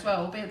website as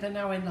well, albeit they're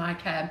now in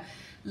like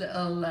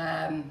little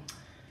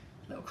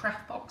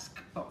craft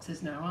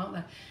boxes now, aren't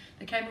they?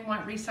 They came in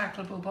white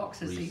recyclable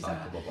boxes.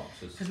 Recyclable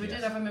boxes. Because we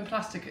did have them in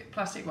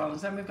plastic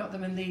ones, then we've got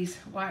them in these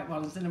white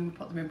ones, and then we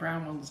put them in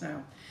brown ones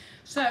now.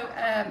 So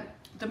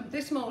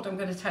this mould I'm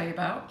going to tell you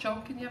about.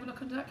 John, can you have a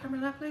look under that camera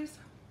there, please?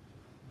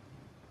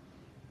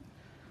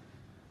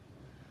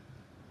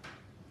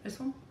 This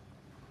one?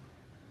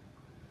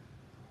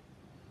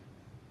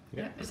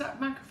 Yeah. Is that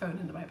microphone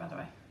in the way, by the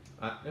way?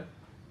 Yeah.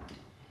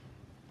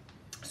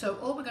 So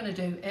all we're going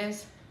to do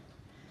is,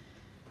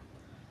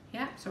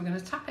 so we're going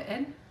to tap it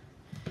in.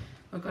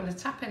 We're going to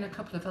tap in a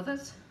couple of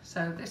others.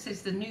 So this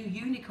is the new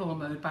Unicorn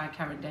mode by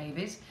Karen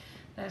Davies.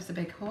 There's the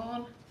big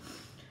horn.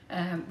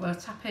 We'll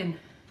tap in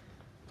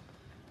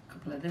a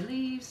couple of the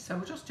leaves. So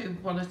we'll just do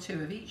one or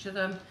two of each of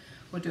them.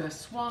 We'll do a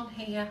swan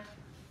here.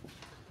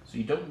 So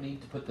you don't need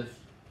to put the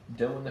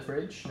dough in the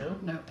fridge, no?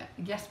 No,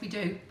 yes we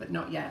do, but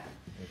not yet.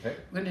 Okay.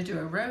 We're going to do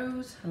a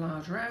rose, a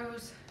large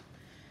rose.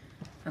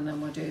 And then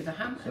we'll do the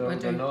ham. So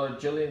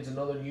Gillian's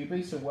another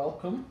newbie, so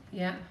welcome.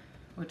 Yeah,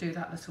 we'll do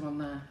that little one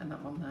there and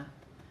that one there.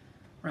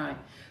 Right,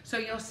 so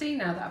you'll see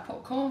now that I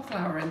put corn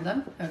flour in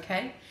them,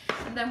 okay?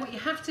 And then what you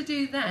have to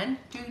do then,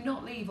 do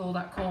not leave all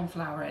that corn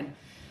flour in.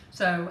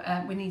 So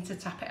we need to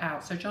tap it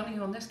out. So John, are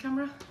you on this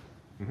camera?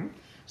 Mm-hmm.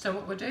 So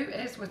what we'll do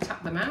is we'll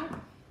tap them out.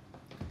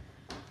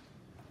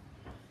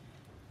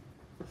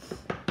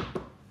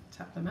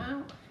 Tap them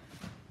out.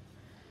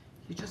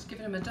 You're just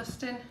giving them a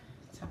dusting,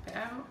 tap it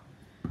out,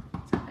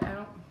 tap it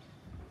out.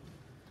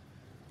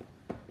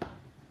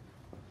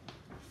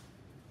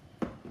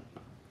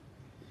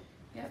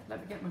 Yep,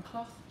 let me get my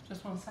cloth,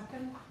 just 1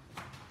 second.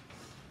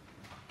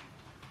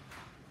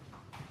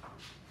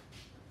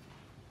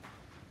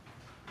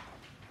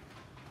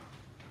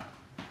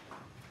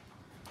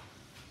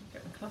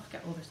 Get my cloth,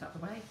 get all this out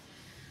of the way.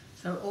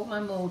 So all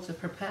my moulds are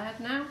prepared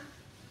now.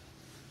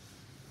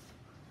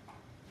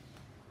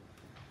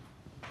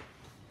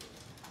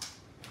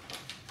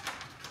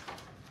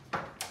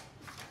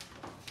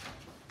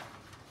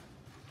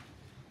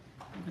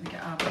 I'm going to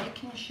get our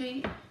baking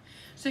sheet.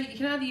 So you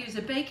can either use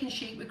a baking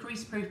sheet with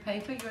greaseproof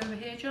paper. You over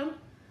here, John?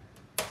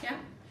 Yeah.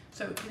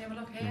 So can you have a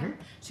look here?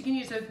 Mm-hmm. So you can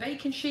use a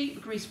baking sheet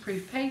with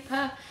greaseproof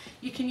paper.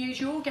 You can use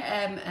you'll get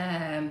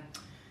an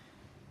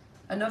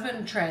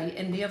oven tray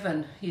in the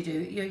oven.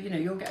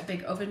 You'll get a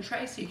big oven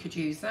tray, so you could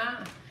use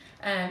that.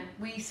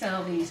 We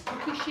sell these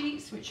cookie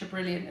sheets, which are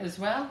brilliant as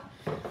well.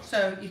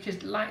 So you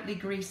could lightly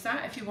grease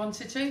that if you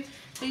wanted to.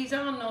 These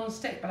are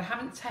non-stick, but I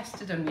haven't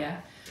tested them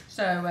yet.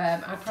 So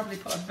I'd probably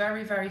put a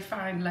very, very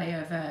fine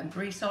layer of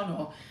grease on,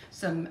 or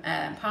some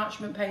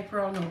parchment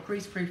paper on, or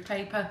greaseproof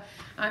paper.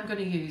 I'm going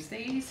to use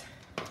these.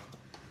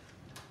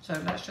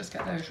 So let's just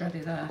get those ready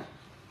there.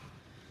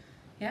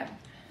 Yep,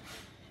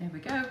 here we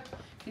go.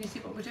 Can you see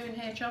what we're doing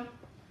here, John?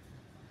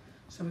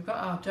 So we've got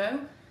our dough.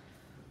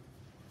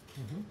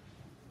 Mm-hmm.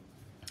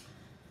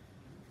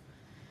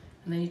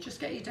 And then you just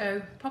get your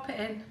dough, pop it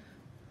in.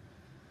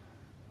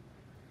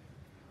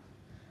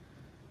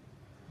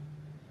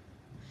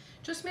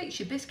 Just makes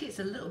your biscuits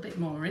a little bit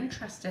more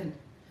interesting.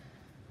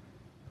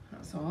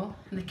 That's all.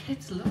 And the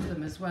kids love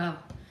them as well.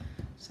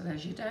 So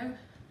there's your dough.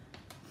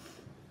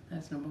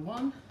 There's number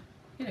one.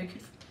 You know, you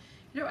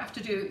don't have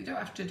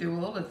to do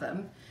all of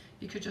them.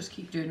 You could just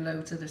keep doing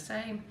loads of the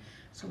same.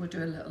 So we'll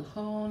do a little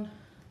horn.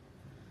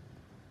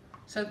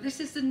 So this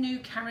is the new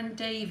Karen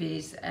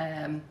Davies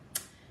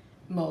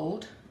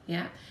mould.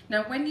 Yeah.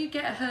 Now when you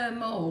get her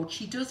mould,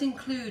 she does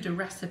include a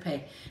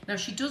recipe. Now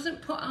she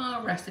doesn't put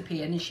our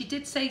recipe in, and she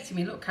did say to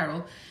me, look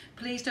Carol,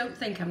 please don't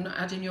think I'm not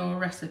adding your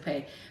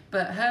recipe,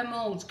 but her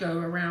moulds go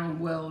around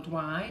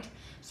worldwide.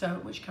 So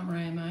which camera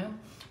am I on?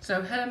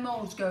 So her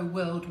moulds go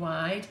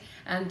worldwide,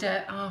 and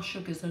our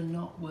sugars are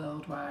not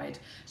worldwide.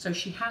 So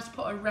she has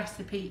put a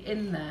recipe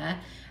in there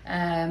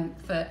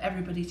for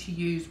everybody to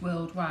use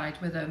worldwide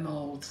with her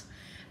moulds.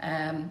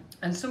 And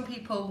some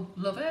people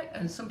love it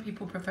and some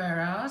people prefer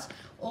ours,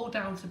 all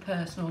down to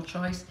personal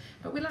choice,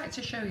 but we like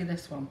to show you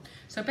this one.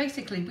 So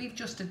basically we've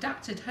just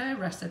adapted her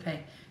recipe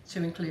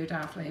to include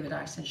our flavoured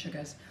icing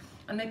sugars,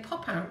 and they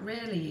pop out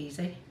really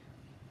easy.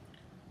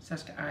 So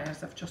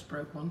as I've just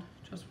broke one,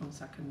 just 1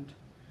 second,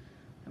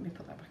 let me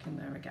put that back in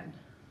there again.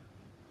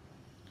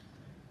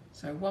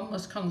 So one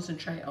must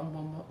concentrate on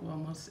what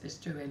one is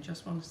doing,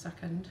 just 1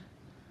 second.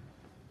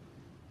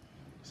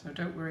 So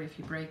don't worry if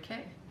you break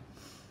it.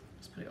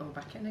 Let's put it all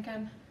back in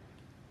again.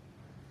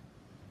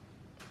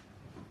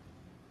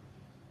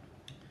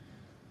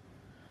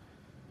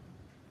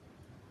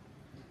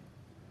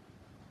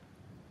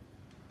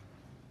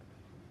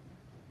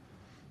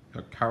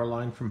 Got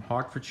Caroline from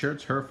Hertfordshire.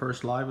 It's her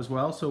first live as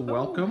well, so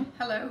welcome.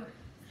 Hello.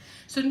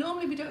 So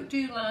normally we don't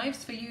do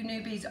lives for you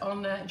newbies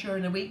on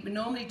during the week. We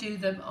normally do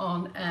them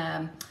on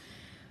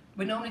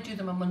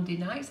Monday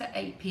nights at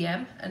 8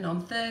 PM and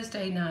on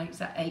Thursday nights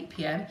at 8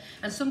 PM,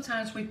 and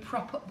sometimes we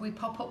pop up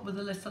with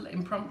a little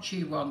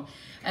impromptu one.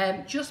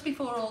 Just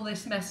before all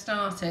this mess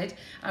started,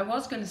 I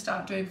was going to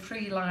start doing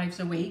 3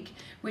 lives a week,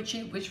 which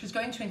was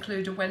going to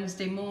include a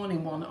Wednesday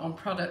morning one on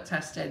product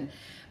testing.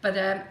 But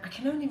I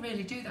can only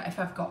really do that if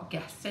I've got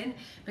guests in,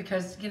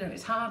 because you know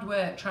it's hard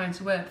work trying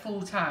to work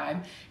full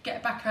time,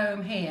 get back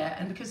home here,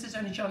 and because there's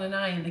only John and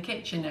I in the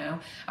kitchen now,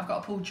 I've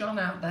got to pull John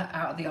out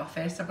of the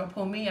office, I've got to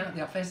pull me out of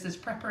the office, there's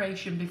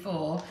preparation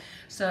before,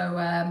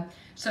 so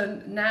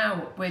so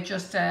now we're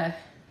just, I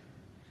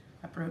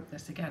broke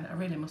this again, I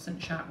really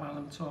mustn't shout while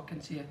I'm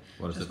talking to you.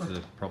 What is it,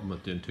 the problem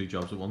with doing 2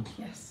 jobs at once?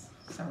 Yes,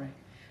 sorry.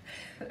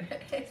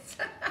 It's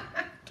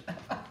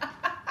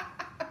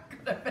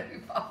gonna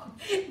move on.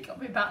 He got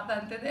me back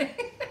then, didn't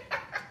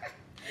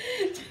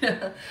he?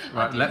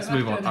 Right, let's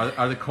move on.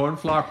 Are the corn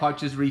flour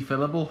pouches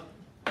refillable?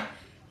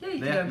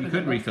 Yeah, you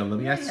could refill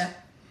them, yes.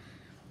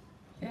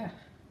 Yeah.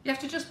 You have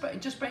to just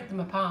break them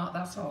apart,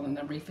 that's all, and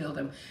then refill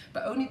them.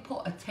 But only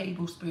put a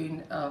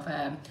tablespoon of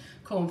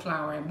corn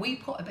flour in. We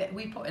put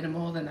in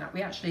more than that.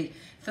 We actually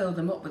fill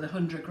them up with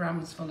 100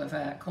 grams full of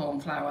corn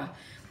flour.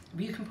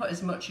 You can put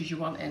as much as you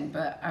want in,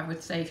 but I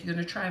would say if you're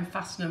going to try and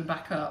fasten them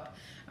back up,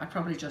 I'd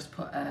probably just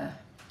put a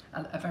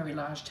very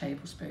large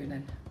tablespoon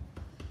in.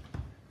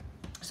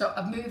 So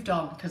I've moved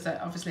on because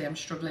obviously I'm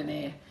struggling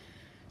here.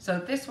 So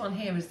this one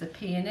here is the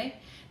peony.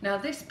 Now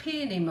this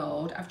peony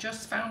mould, I've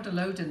just found a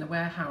load in the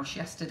warehouse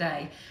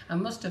yesterday. I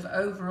must have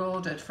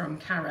over-ordered from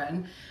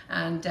Karen,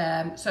 and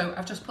so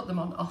I've just put them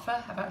on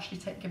offer. I've actually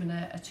given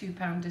a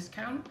 £2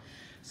 discount.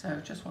 So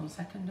just 1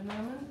 second, a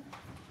moment.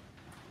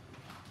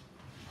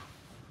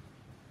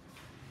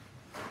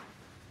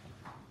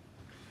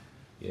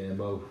 Yeah,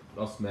 Mo,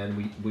 us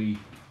men,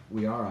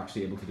 we are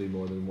actually able to do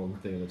more than one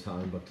thing at a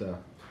time, but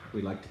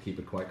we like to keep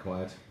it quite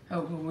quiet.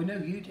 Oh, well, we know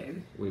you do.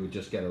 We would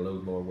just get a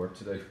load more work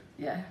to do.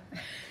 Yeah.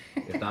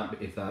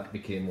 if that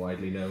became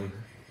widely known.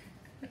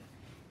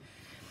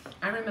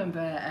 I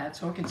remember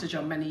talking to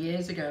John many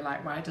years ago,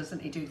 like, why doesn't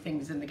he do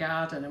things in the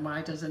garden, and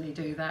why doesn't he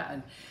do that?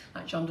 And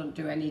like, John doesn't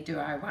do any do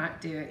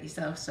it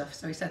yourself stuff.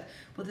 So he said,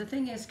 well, the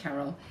thing is,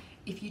 Carol,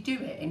 if you do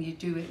it and you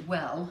do it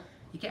well,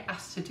 you get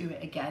asked to do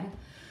it again.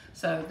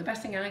 So the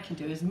best thing I can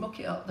do is muck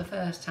it up the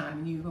first time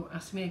and you won't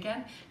ask me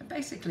again. And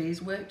basically he's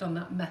worked on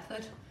that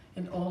method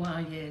in all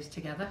our years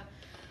together.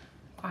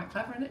 Quite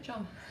clever, isn't it,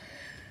 John?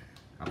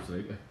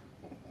 Absolutely.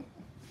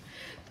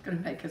 It's going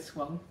to make us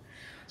swan.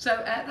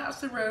 So that's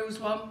the rose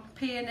one,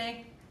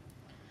 peony.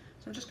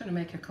 So I'm just going to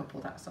make a couple,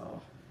 that's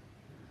all.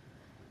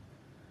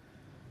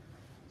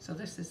 So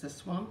this is the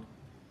swan.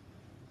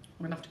 I'm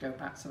going to have to go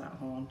back to that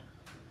horn.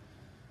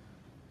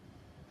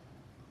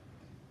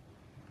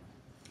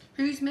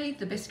 Who's made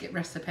the biscuit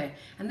recipe?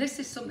 And this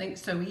is something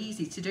so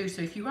easy to do.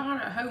 So if you are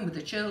at home with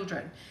the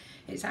children,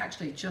 it's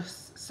actually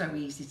just so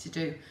easy to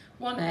do.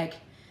 1 egg.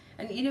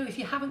 And you know, if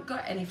you haven't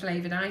got any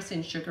flavoured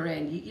icing sugar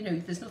in, you know,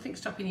 there's nothing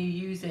stopping you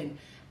using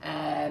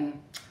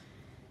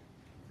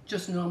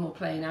just normal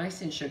plain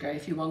icing sugar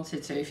if you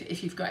wanted to.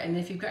 If you've got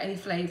any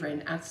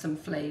flavouring, add some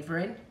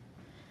flavouring.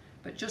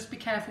 But just be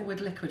careful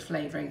with liquid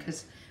flavouring,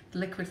 because the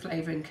liquid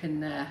flavouring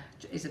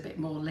is a bit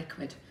more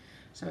liquid.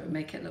 So it will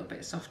make it a little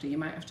bit softer. You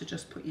might have to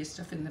just put your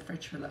stuff in the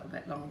fridge for a little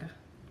bit longer.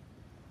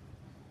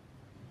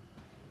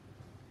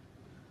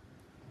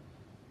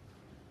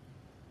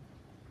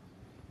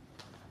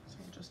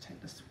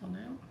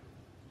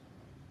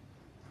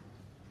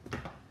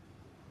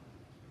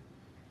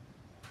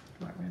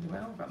 worked really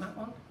well. Got that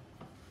one.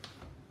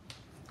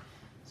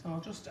 So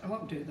I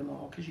won't do them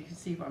all because you can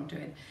see what I'm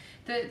doing.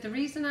 The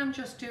reason I'm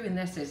just doing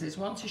this is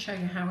one, to show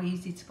you how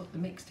easy to put the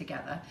mix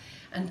together,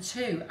 and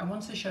two, I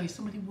want to show you,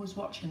 somebody was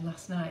watching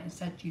last night and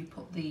said, do you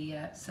put the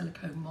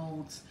silicone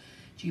moulds,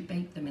 do you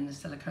bake them in the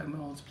silicone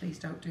moulds? Please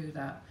don't do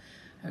that,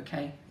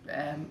 okay?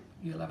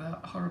 You'll have a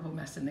horrible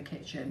mess in the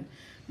kitchen.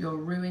 You'll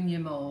ruin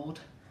your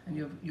mould and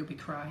you'll be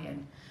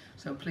crying.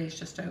 So please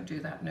just don't do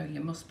that. No,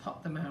 you must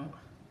pop them out.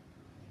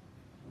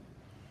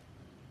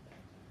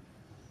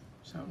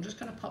 So I'm just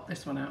going to pop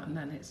this one out and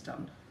then it's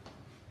done.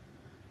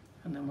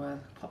 And then we'll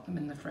pop them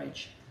in the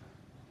fridge.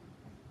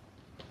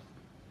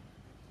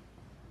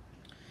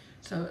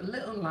 So a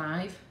little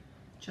live,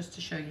 just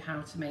to show you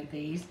how to make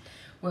these.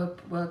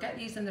 We'll get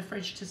these in the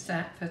fridge to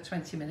set for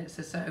 20 minutes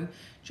or so,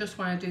 just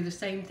while I do the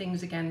same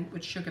things again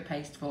with sugar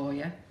paste for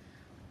you.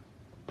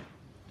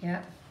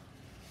 Yeah.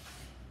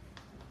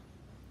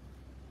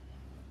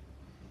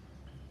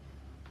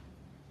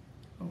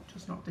 Oh,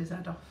 just knocked his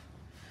head off.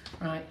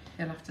 Right,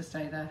 he'll have to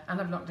stay there.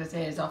 And I've knocked his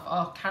ears off.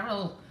 Oh,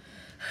 Carol.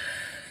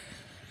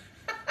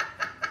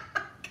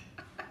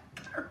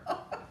 Carol.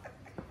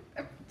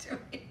 Let me do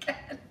it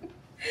again.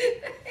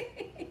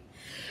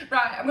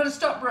 Right, I'm going to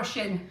stop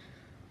brushing.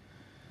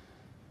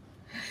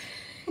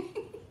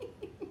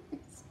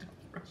 Stop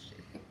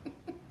brushing.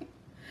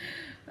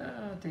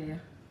 Oh,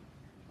 dear.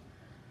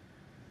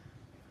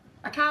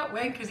 I can't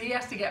win because he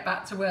has to get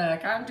back to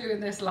work. I'm doing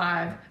this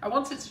live. I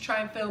wanted to try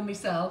and film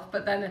myself,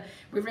 but then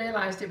we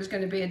realised it was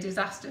going to be a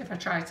disaster if I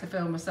tried to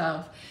film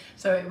myself.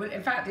 So it would,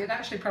 in fact, it'd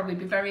actually probably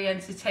be very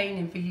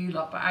entertaining for you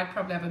lot, but I'd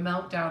probably have a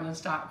meltdown and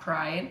start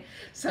crying.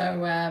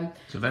 So,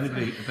 if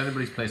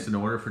anybody's placed an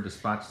order for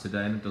dispatch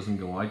today and it doesn't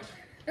go out,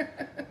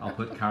 I'll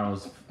put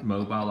Carol's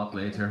mobile up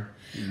later.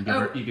 You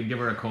can give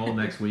her a call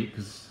next week.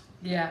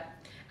 Yeah.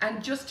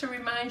 And just to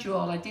remind you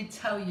all, I did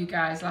tell you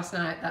guys last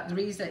night that the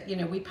reason, you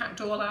know, we packed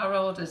all our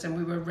orders and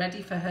we were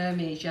ready for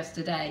Hermes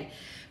yesterday,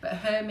 but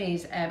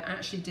Hermes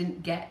actually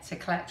didn't get to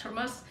collect from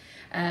us.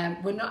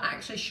 We're not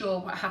actually sure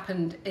what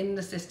happened in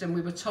the system. We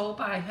were told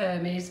by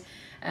Hermes,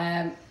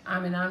 I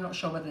mean, I'm not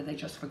sure whether they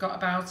just forgot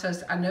about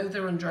us. I know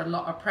they're under a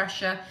lot of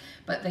pressure,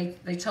 but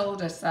they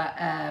told us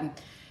that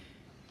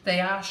they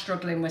are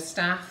struggling with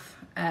staff.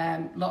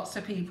 Lots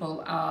of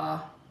people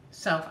are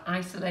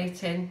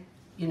self-isolating,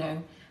 you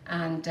know,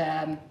 and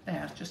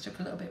just took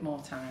a little bit more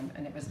time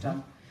and it was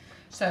done.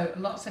 So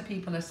lots of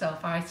people are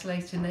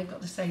self-isolating. They've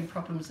got the same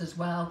problems as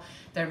well.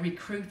 They're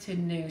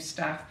recruiting new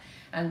staff,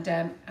 and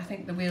I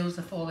think the wheels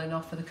are falling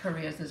off for the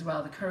couriers as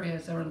well. The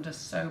couriers are under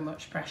so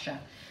much pressure.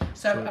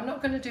 So I'm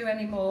not going to do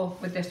any more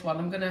with this one.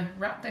 I'm going to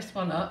wrap this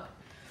one up.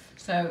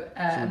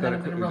 And then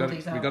I'm going to roll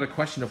these out. We've got a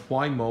question of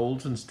why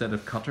moulds instead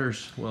of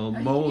cutters. Well,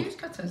 you can use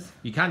cutters.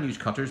 You can use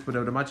cutters, but I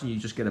would imagine you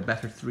just get a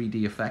better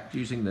 3D effect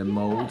using the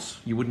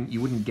moulds. You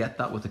wouldn't get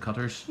that with the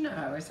cutters.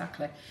 No,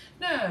 exactly.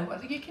 No, well,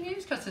 you can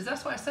use cutters.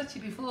 That's what I said to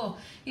you before.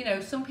 You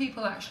know, some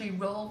people actually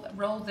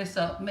roll this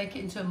up, make it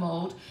into a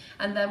mould,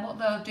 and then what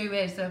they'll do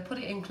is they'll put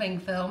it in cling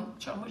film.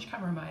 John, which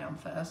camera am I on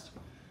first?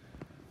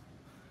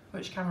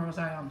 Which camera was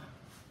I on?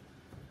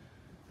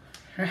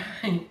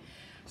 Right.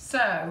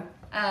 So.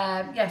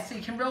 So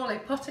you can roll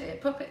it, pop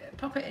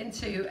it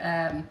into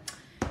a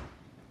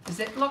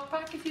Ziploc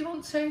bag if you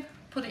want to.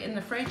 Put it in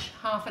the fridge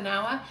half an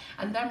hour,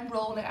 and then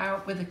roll it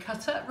out with a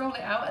cutter. Roll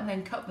it out and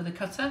then cut with a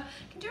cutter.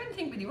 You can do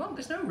anything with you want.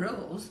 There's no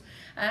rules.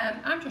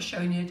 I'm just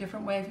showing you a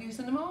different way of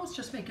using the molds.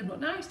 Just make them look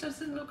nice.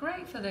 Doesn't look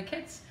great for the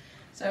kids.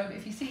 So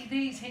if you see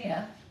these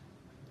here,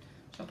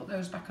 so I'll put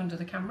those back under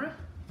the camera.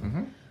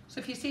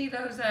 So if you see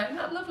those, isn't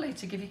that lovely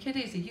to give your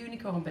kiddies a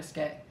unicorn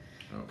biscuit?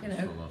 Oh, you know.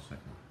 Hold on a second.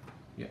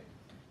 Yeah.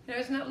 You know,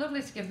 isn't that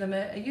lovely to give them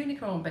a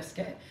unicorn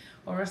biscuit,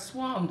 or a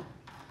swan,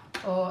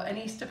 or an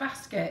Easter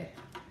basket,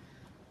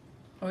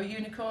 or a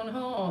unicorn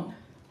horn,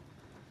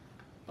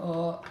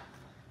 or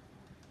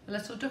a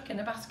little duck in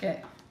a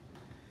basket?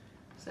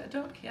 Is it a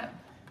duck? Yeah.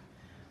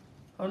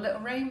 Or a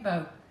little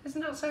rainbow.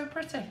 Isn't that so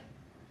pretty?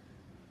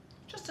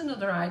 Just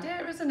another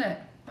idea, isn't it?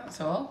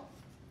 That's all.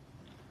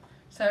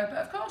 So, but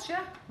of course,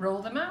 yeah,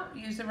 roll them out,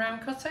 use a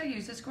round cutter,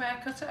 use a square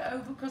cutter,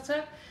 oval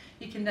cutter.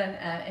 You can then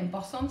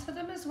emboss onto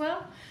them as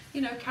well.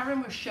 You know,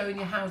 Karen was showing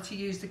you how to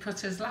use the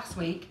cutters last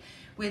week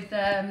with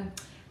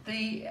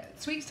the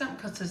sweet stamp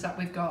cutters that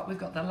we've got. We've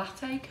got the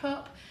latte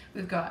cup.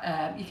 We've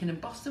got, you can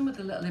emboss them with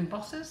the little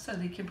embossers so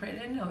they can put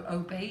it in, or Oh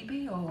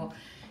Baby, or,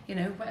 you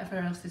know, whatever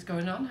else is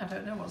going on. I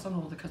don't know what's on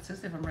all the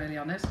cutters, if I'm really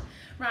honest.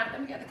 Right,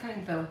 let me get the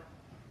cling film.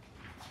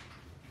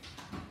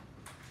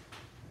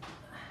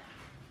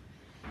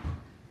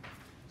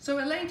 So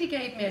a lady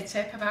gave me a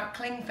tip about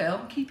cling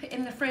film, keep it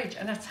in the fridge,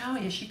 and I tell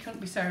you, she couldn't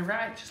be so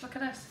right. Just look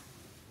at this.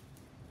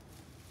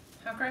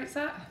 How great is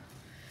that?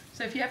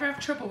 So if you ever have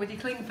trouble with your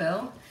cling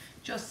film,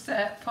 just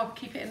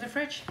keep it in the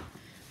fridge.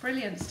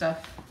 Brilliant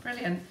stuff,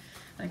 brilliant.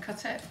 And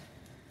cut it.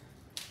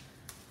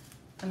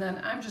 And then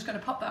I'm just going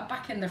to pop that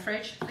back in the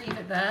fridge, leave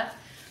it there.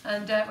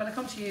 And when I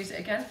come to use it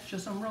again,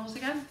 just unrolls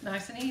again,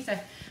 nice and easy.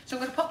 So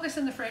I'm going to pop this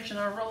in the fridge and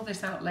I'll roll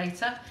this out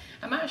later.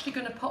 I'm actually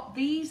going to pop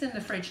these in the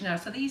fridge now.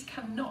 So these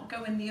cannot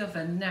go in the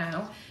oven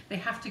now. They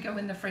have to go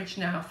in the fridge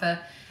now for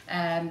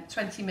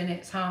 20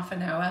 minutes, half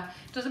an hour.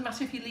 Doesn't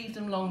matter if you leave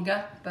them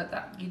longer,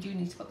 but you do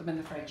need to put them in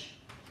the fridge.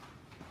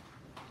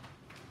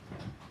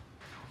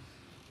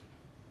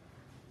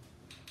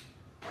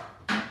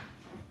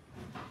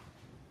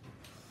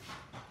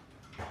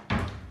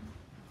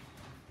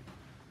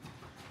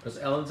 As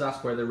Ellen's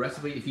asked where the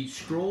recipe, if you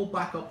scroll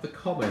back up the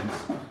comments,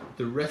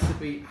 the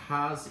recipe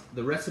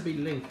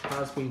link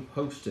has been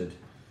posted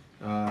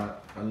a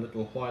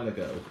little while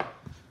ago.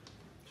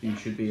 So you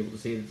should be able to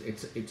see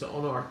it. It's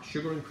on our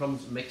Sugar and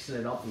Crumbs Mixing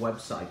It Up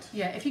website.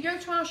 Yeah, if you go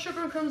to our Sugar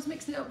and Crumbs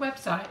Mixing It Up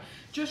website,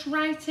 just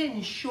write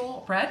in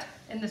shortbread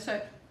in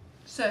the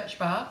search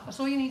bar. That's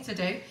all you need to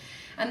do.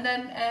 And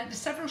then there's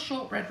several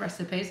shortbread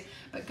recipes,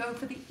 but go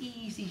for the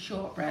easy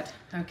shortbread,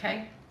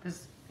 okay?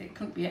 Because it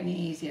couldn't be any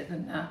easier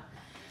than that.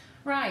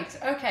 Right,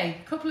 okay,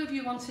 a couple of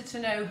you wanted to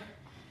know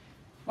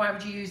why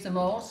would you use them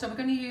all. So we're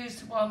going to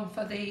use one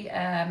for the,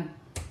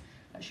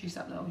 let's use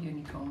that little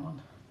unicorn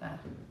one there.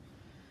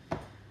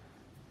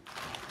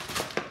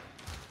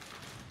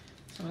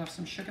 So we'll have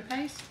some sugar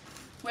paste.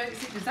 Well,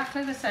 it's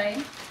exactly the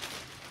same.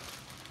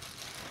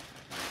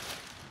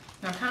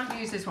 Now I can't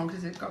use this one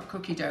because it's got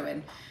cookie dough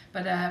in,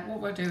 but what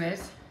we'll do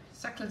is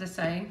exactly the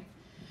same.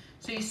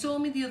 So you saw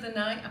me the other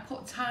night, I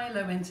put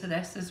Tylo into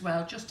this as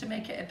well, just to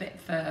make it a bit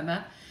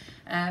firmer.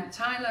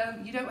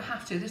 Tylo, you don't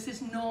have to, this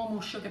is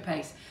normal sugar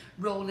paste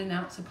rolling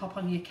out to pop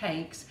on your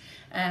cakes,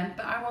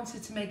 but I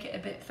wanted to make it a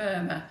bit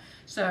firmer,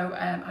 so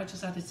I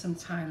just added some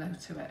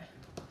Tylo to it.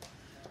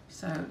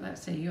 So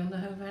let's see, you on the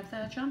overhead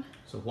there, John?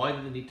 So why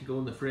do they need to go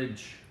in the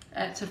fridge?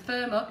 To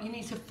firm up, you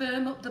need to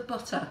firm up the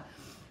butter.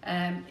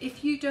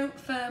 If you don't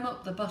firm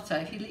up the butter,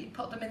 if you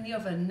put them in the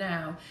oven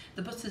now,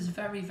 the butter's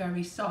very,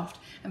 very soft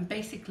and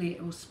basically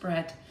it will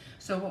spread.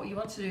 So what you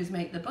want to do is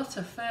make the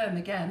butter firm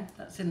again,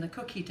 that's in the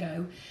cookie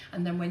dough,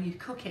 and then when you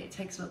cook it, it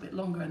takes a little bit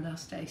longer and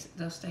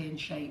they'll stay in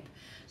shape.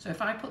 So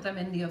if I put them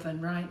in the oven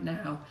right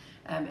now,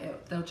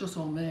 they'll just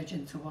all merge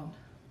into one.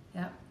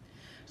 Yeah.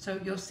 So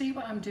you'll see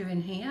what I'm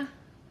doing here.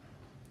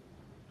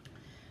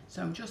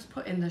 So I'm just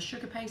putting the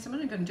sugar paste, I'm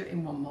only going to do it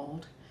in one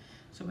mould.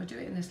 So we'll do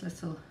it in this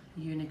little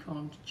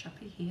unicorn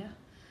chappy here,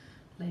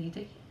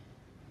 lady.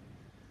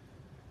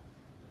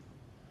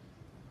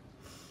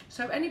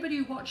 So anybody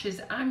who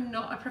watches, I'm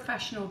not a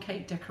professional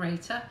cake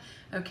decorator,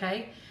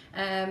 okay?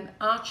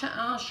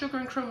 Our Sugar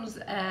and Crumbs,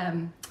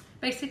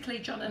 basically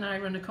John and I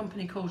run a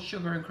company called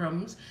Sugar and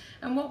Crumbs,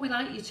 and what we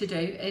like you to do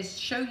is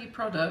show your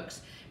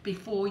products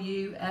before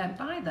you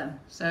buy them.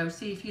 So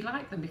see if you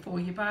like them before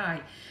you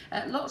buy.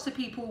 Lots of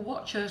people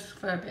watch us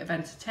for a bit of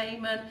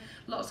entertainment.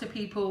 Lots of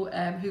people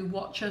who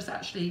watch us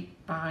actually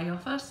buy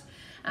off us.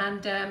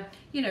 And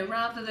you know,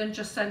 rather than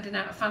just sending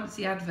out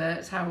fancy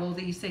adverts how all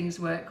these things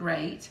work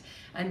great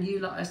and you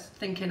lot are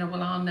thinking, oh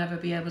well, I'll never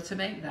be able to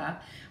make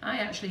that, I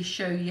actually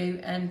show you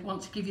and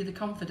want to give you the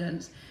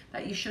confidence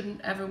that you shouldn't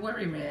ever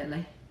worry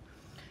really.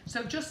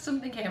 So just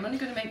something here, I'm only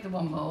going to make the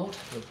one mould.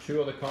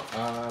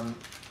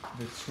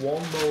 The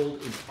Swan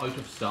mould is out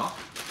of stock.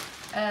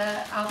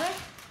 Are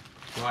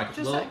they? Right.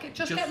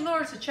 Just get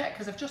Laura to check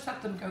because I've just had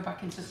them go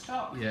back into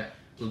stock. Yeah,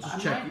 we'll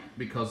just check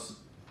because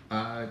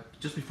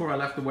just before I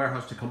left the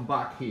warehouse to come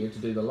back here to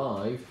do the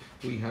live,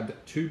 we had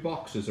 2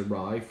 boxes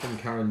arrive from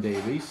Karen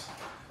Davies,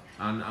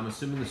 and I'm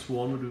assuming the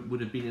Swan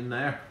would have been in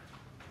there.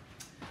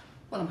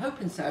 Well, I'm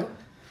hoping so.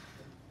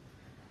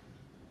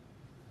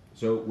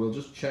 So we'll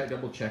just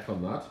double check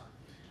on that.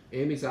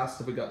 Amy's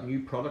asked if we got new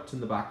products in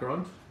the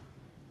background.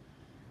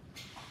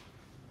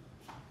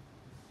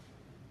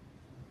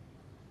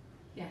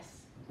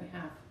 Yes, we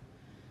have.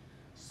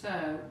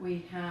 So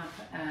we have,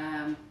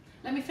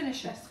 let me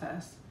finish this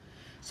first.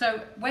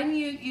 So when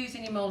you're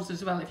using your moulds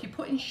as well, if you're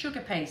putting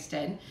sugar paste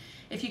in,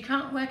 if you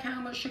can't work out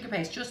how much sugar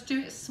paste, just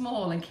do it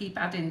small and keep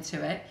adding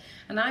to it.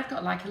 And I've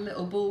got like a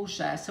little bulge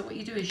there, so what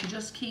you do is you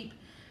just keep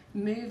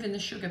moving the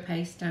sugar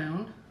paste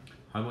down.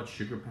 How much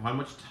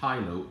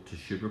Tylo to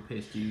sugar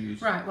paste do you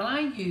use? Right, well I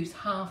use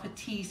half a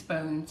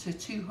teaspoon to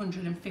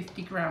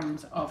 250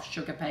 grams of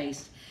sugar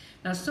paste.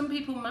 Now some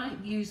people might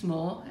use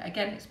more,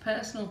 again it's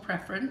personal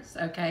preference,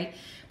 okay,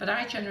 but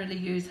I generally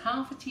use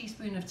half a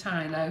teaspoon of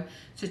Tylo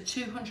to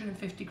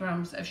 250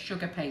 grams of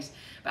sugar paste.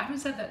 But having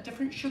said that,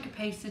 different sugar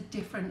pastes are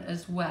different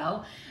as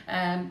well.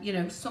 You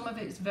know, some of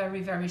it's very,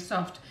 very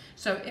soft.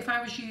 So if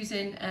I was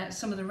using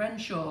some of the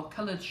Renshaw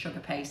coloured sugar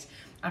paste,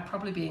 I'd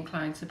probably be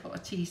inclined to put a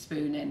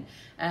teaspoon in.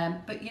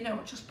 But you know,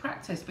 just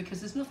practice,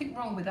 because there's nothing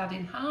wrong with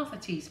adding half a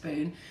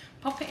teaspoon.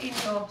 Pop it in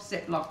your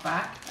Ziploc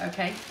bag,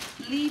 okay?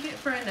 Leave it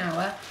for an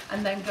hour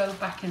and then go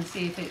back and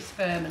see if it's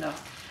firm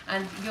enough.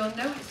 And you'll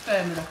know it's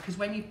firm enough because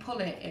when you pull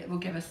it, it will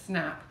give a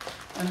snap,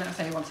 and that's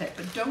how you want it.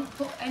 But don't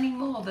put any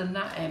more than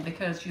that in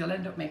because you'll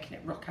end up making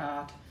it rock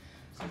hard.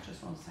 So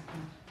just 1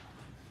 second.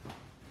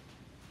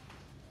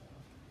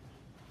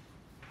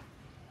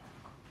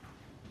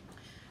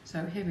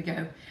 So here we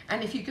go.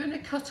 And if you're going to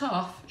cut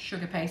off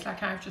sugar paste,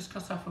 like I've just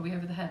cut off, are we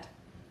over the head?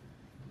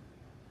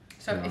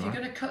 So if you're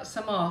going to cut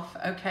some off,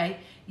 okay,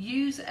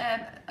 use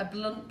a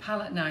blunt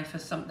palette knife or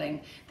something.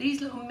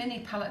 These little mini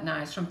palette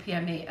knives from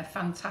PME are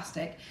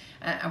fantastic.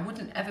 I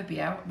wouldn't ever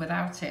be out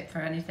without it for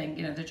anything.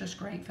 You know, they're just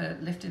great for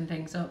lifting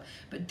things up.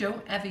 But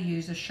don't ever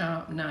use a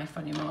sharp knife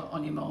on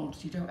your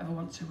moulds. You don't ever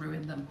want to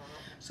ruin them.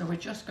 So we're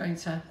just going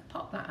to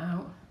pop that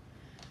out.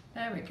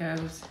 There it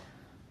goes.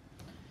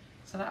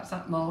 So that's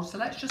that mould. So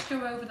let's just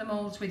go over the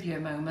moulds with you a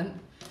moment.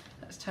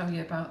 Let's tell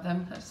you about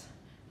them.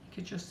 You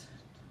could just...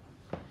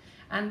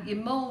 And your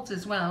moulds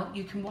as well,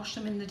 you can wash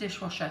them in the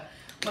dishwasher.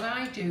 What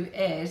I do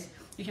is,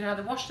 you can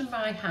either wash them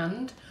by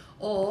hand,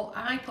 or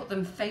I put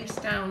them face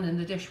down in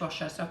the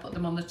dishwasher. So I put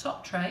them on the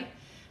top tray.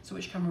 So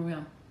which camera are we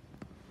on?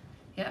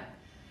 Yeah.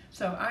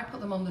 So I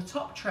put them on the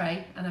top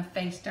tray and I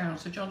face down.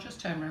 So John,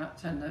 just turn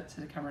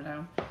the camera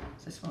down.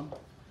 It's this one.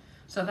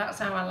 So that's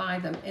how I lie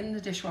them in the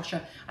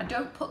dishwasher. I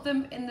don't put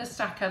them in the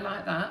stacker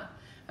like that.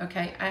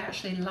 Okay, I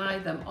actually lie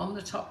them on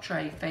the top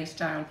tray face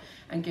down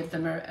and give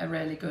them a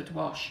really good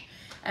wash.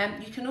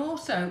 You can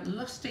also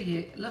luster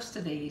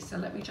these, so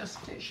let me just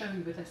show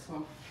you with this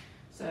one.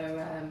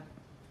 So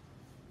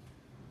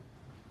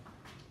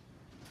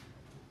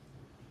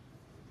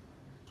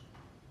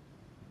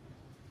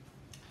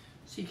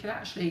you can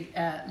actually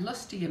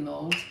luster your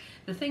moulds.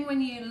 The thing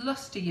when you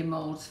luster your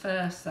moulds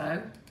first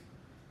though,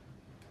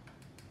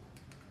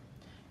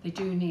 they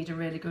do need a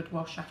really good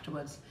wash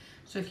afterwards.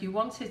 So if you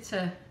wanted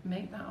to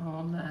make that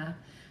on there,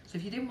 so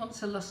if you didn't want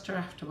to luster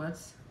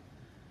afterwards,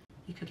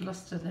 you could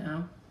luster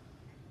now.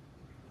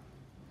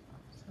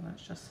 So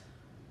let's just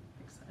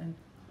fix that in.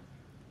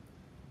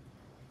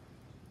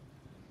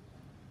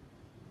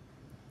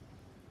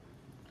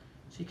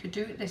 So you could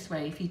do it this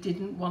way if you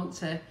didn't want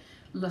to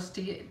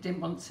luster, didn't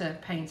want to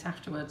paint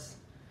afterwards.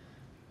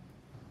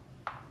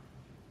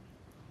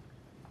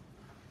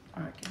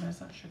 Alright, where's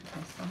that sugar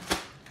paste on?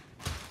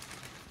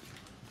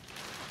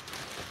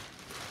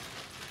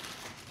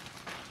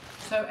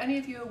 So any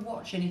of you are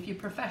watching, if you're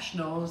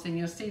professionals and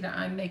you'll see that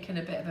I'm making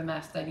a bit of a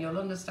mess, then you'll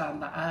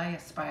understand that I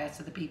aspire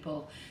to the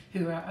people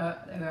who are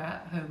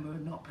at home who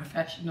are not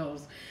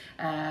professionals.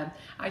 I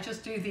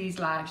just do these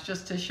lives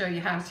just to show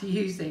you how to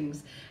use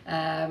things.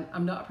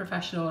 I'm not a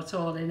professional at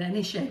all in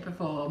any shape or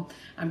form.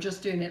 I'm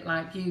just doing it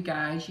like you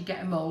guys. You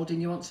get a mould and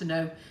you want to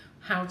know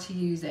how to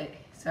use it.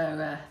 So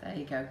there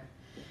you go.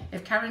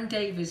 If Karen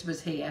Davies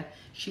was here,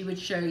 she would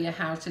show you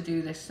how to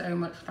do this so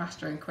much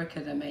faster and quicker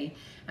than me,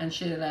 and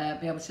she'll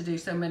be able to do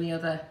so many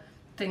other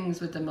things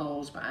with the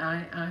moulds, but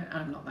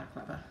I'm not that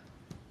clever.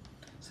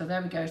 So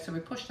there we go, so we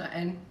push that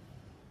in.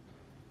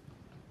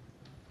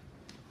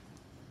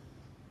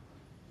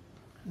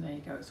 And there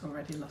you go, it's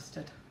already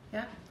lustered,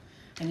 yeah?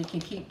 And you can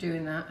keep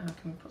doing that, and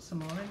can we put some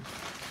more in?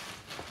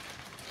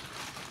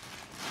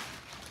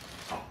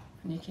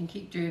 And you can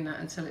keep doing that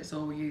until it's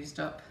all used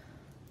up.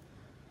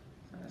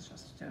 Let's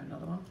just do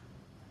another one.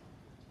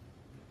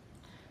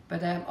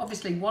 But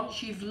obviously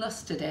once you've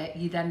lustered it,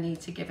 you then need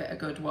to give it a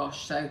good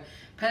wash. So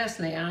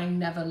personally, I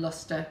never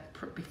luster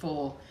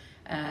before.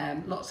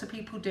 Lots of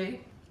people do,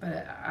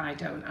 but I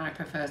don't. I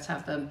prefer to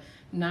have them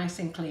nice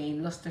and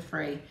clean, luster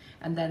free,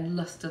 and then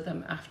luster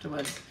them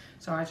afterwards.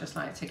 So I just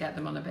like to get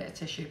them on a bit of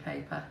tissue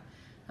paper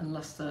and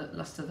luster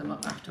them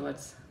up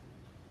afterwards.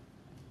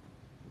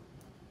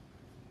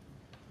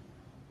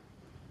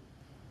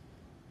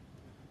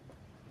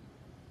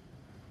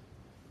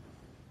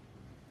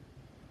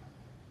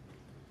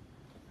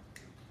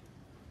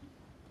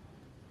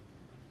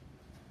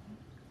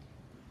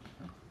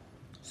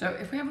 So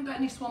if we haven't got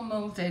any swan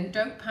moulds in,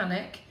 don't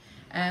panic.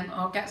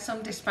 I'll get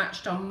some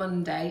dispatched on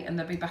Monday and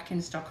they'll be back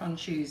in stock on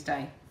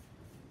Tuesday.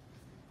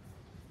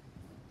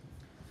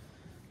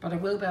 But I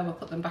will be able to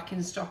put them back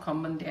in stock on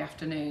Monday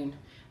afternoon.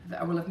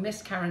 I will have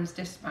missed Karen's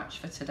dispatch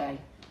for today.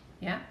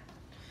 Yeah?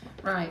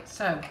 Right,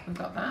 so we've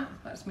got that.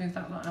 Let's move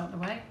that lot out of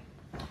the way.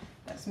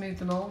 Let's move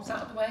the moulds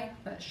out of the way.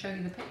 Let's show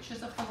you the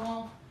pictures of them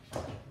all.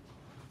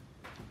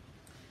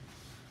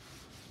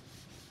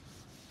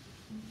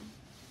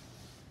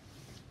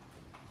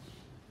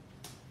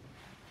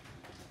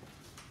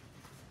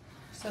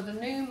 So the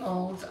new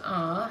moulds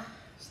are,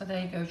 so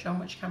there you go John,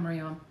 which camera are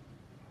you on?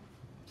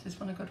 Is this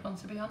one a good one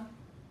to be on?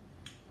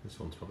 This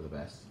one's probably the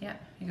best. Yeah,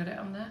 you got it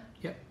on there?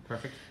 Yep,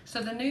 perfect. So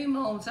the new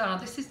moulds are,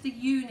 this is the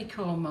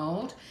unicorn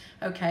mould,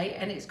 okay,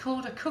 and it's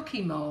called a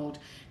cookie mould.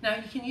 Now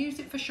you can use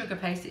it for sugar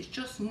paste,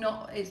 it's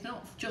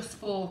not just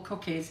for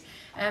cookies.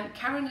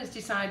 Karen has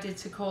decided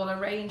to call a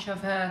range of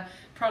her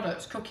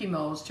products cookie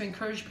moulds to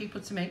encourage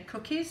people to make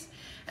cookies.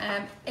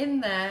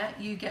 In there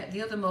you get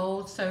the other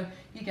moulds, so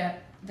you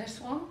get this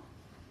one.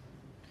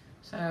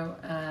 So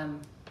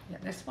yeah,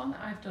 this one,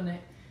 I've done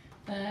it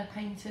there,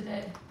 painted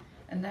it,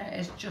 and there it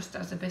is just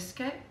as a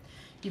biscuit.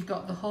 You've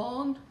got the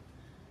horn,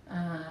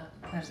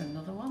 there's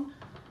another one,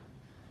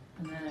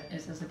 and there it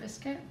is as a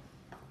biscuit.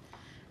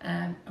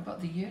 I've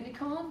got the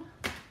unicorn,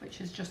 which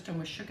is just done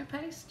with sugar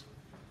paste,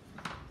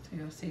 so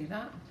you'll see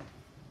that.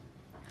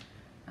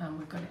 And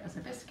we've got it as a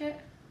biscuit.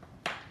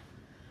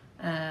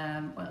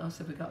 What else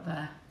have we got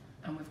there?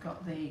 And we've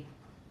got the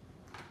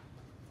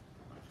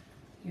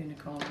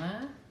unicorn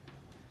there.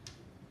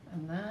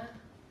 and there,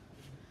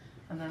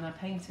 and then I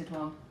painted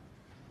one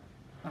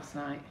last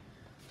night.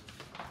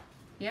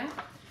 Yeah,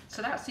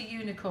 so that's a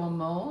unicorn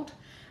mould.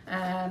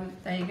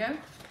 There you go.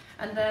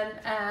 And then,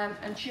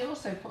 and she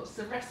also puts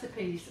the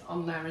recipes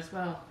on there as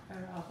well.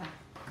 Where are they?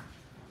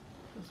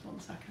 Just 1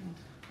 second.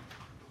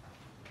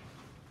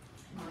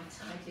 Am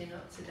I tidying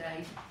up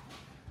today?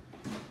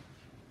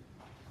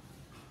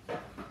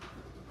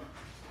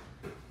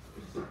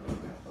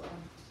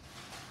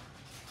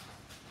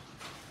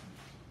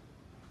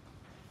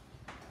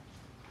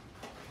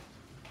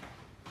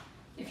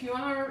 If you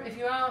are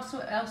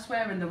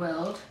elsewhere in the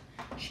world,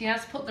 she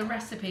has put the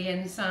recipe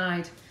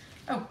inside.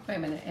 Oh, wait a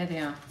minute, here they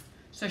are.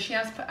 So she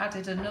has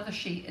added another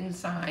sheet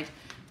inside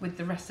with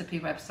the recipe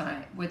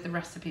website, with the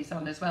recipes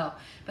on as well.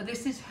 But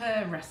this is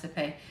her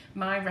recipe.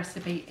 My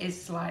recipe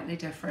is slightly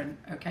different,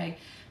 okay?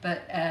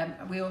 But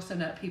we also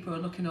know that people are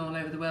looking all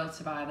over the world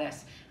to buy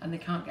this and they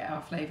can't get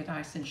our flavoured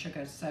icing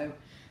sugars, so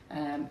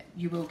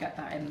you will get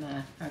that in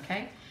there,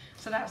 okay?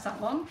 So that's that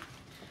one.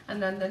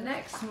 And then the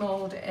next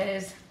mould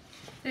is,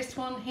 this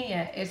one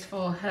here is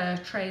for her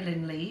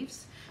trailing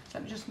leaves. So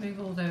let me just move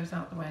all those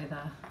out the way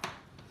there.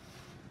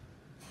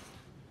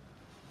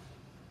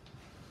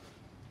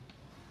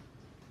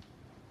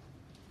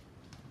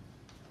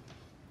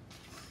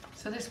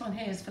 So this one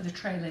here is for the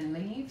trailing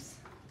leaves.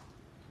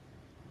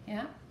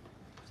 Yeah,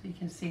 so you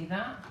can see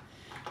that.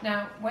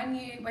 Now, when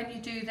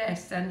you do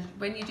this, and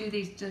when you do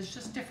these, there's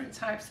just different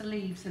types of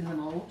leaves in the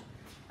mould.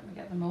 Let me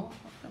get them all.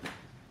 I'm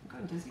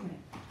going dizzy, mate.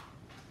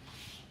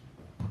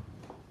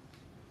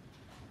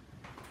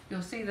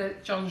 You'll see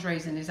that John's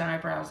raising his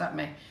eyebrows at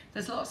me.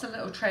 There's lots of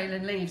little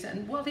trailing leaves,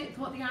 and what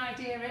the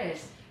idea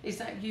is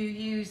that you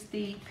use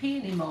the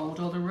peony mould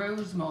or the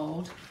rose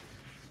mould.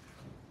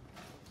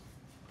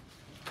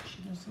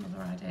 She knows some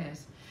other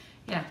ideas.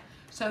 Yeah,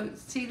 so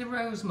see the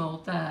rose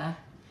mould there,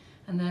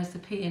 and there's the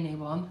peony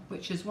one,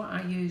 which is what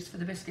I use for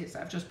the biscuits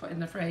that I've just put in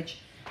the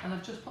fridge, and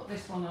I've just put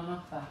this one on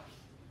offer.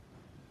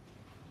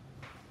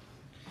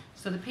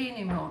 So the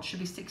peony mould should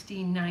be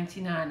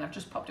 $16.99. I've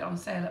just popped it on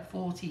sale at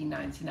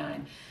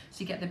 $14.99. So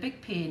you get the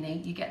big peony,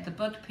 you get the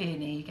bud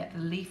peony, you get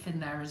the leaf in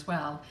there as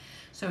well.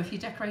 So if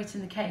you're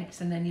decorating the cakes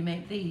and then you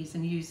make these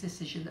and use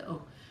this as your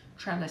little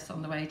trellis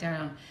on the way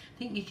down, I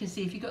think you can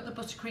see if you've got the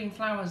buttercream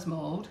flowers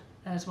mould,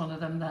 there's one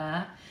of them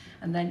there,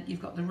 and then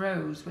you've got the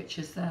rose, which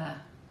is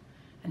there.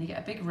 And you get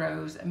a big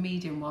rose, a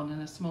medium one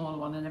and a smaller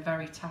one and a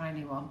very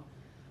tiny one.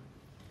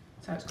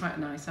 So it's quite a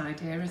nice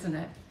idea, isn't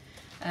it?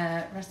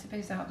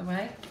 Recipes out the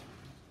way.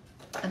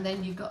 And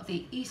then you've got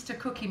the Easter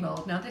cookie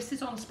mould. Now this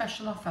is on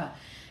special offer.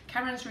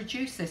 Karen's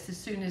reduced this as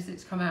soon as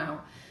it's come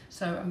out.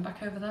 So I'm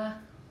back over there.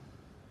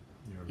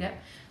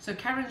 Yep. So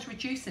Karen's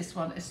reduced this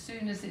one as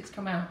soon as it's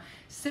come out,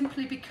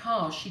 simply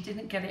because she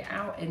didn't get it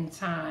out in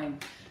time.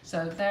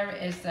 So there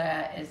it is.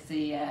 There is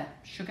the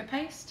sugar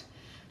paste.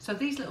 So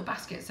these little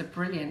baskets are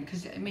brilliant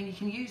because, I mean, you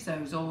can use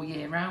those all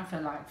year round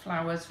for like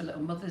flowers, for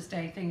little Mother's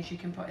Day things you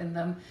can put in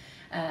them.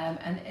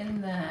 And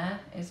in there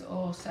is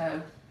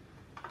also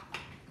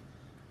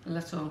a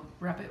little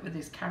rabbit with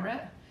his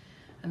carrot,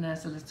 and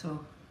there's a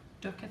little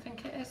duck, I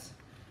think it is,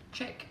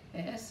 chick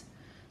it is.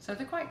 So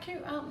they're quite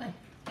cute, aren't they?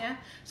 Yeah,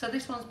 so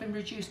this one's been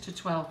reduced to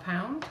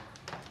 £12.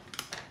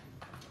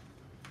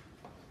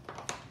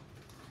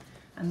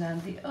 And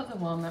then the other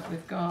one that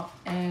we've got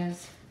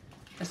is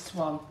the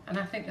swan, and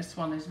I think the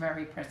swan is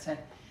very pretty.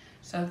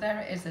 So there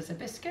it is as a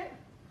biscuit,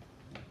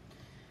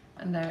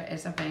 and there it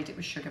is, I've made it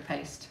with sugar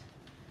paste.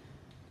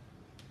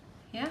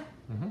 Yeah?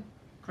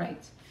 Great.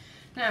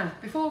 Now,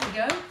 before we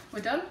go,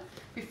 we're done.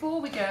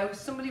 Before we go,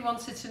 somebody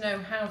wanted to know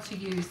how to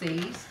use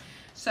these.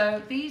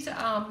 So these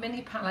are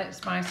mini pallets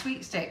by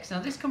Sweet Sticks. Now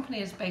this company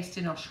is based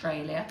in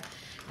Australia.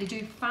 They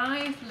do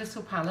 5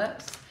 little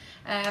pallets.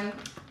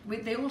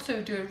 They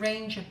also do a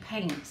range of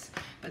paints.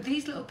 But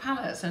these little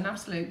pallets are an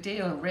absolute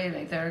deal,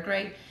 really. They're a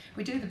great...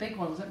 We do the big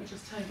ones. Let me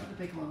just tell you about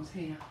the big ones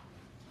here.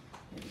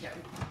 Here we go.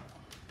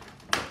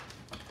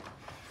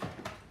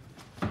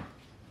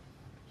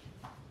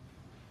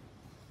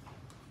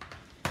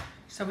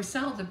 So we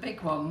sell the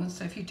big ones,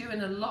 so if you're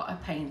doing a lot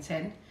of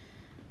painting,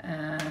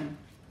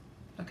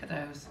 look at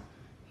those,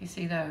 you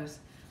see those?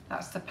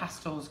 That's the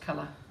pastels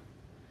colour.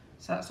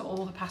 So that's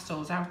all the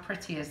pastels, how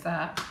pretty is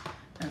that?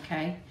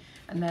 Okay,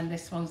 and then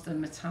this one's the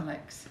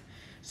metallics.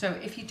 So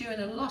if you're doing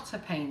a lot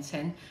of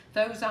painting,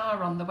 those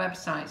are on the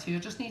website, so you'll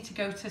just need to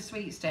go to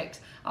Sweet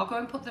Sticks. I'll go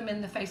and put them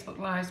in the Facebook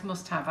Lives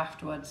must-have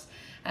afterwards.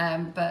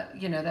 But,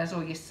 you know, there's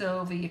all your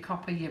silver, your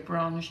copper, your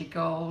bronze, your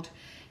gold,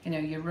 you know,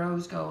 your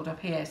rose gold up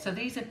here. So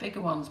these are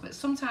bigger ones, but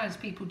sometimes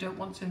people don't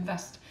want to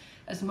invest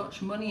as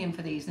much money in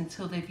for these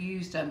until they've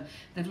used them.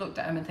 They've looked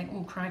at them and think,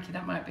 oh crikey,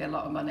 that might be a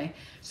lot of money.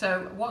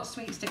 So what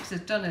Sweet Sticks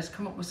has done is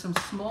come up with some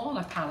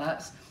smaller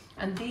pallets,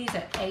 and these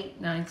are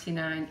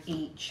 $8.99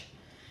 each.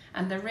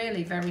 And they're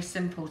really very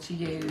simple to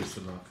use.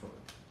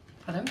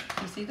 Pardon?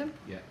 Can you see them?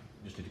 Yeah,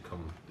 you just need to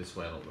come this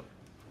way a little bit.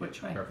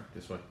 Which way? Perfect,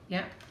 this way.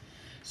 Yeah.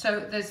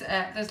 So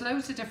there's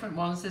loads of different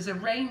ones. There's a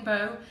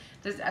rainbow.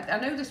 I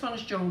know this one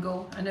is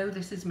jungle. I know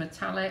this is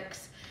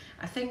metallics.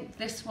 I think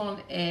this one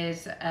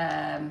is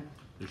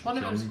There's One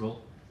of them's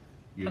jungle,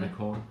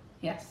 unicorn.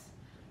 Yes,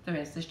 there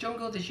is. There's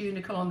jungle, there's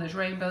unicorn, there's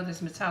rainbow, there's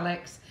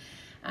metallics,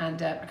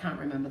 and I can't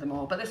remember them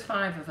all, but there's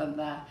 5 of them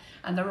there,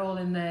 and they're all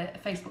in the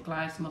Facebook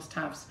Lives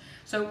must-haves.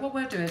 So what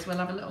we'll do is we'll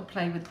have a little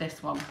play with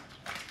this one,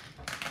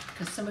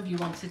 because some of you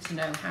wanted to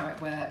know how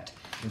it worked.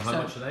 And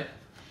how much are they?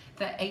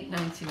 They're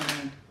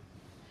 $8.99.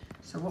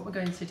 So what we're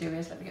going to do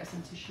is, let me get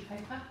some tissue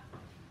paper.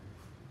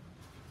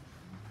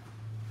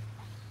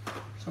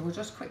 So we'll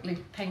just quickly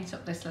paint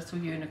up this little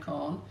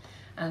unicorn,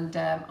 and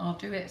I'll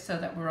do it so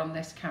that we're on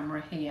this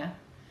camera here.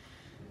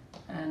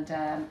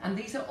 And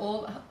these are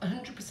all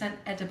 100%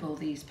 edible,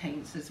 these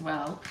paints as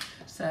well.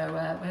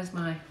 So where's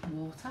my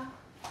water?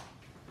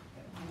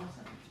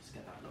 Just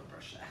get that little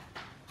brush there.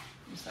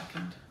 One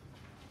second.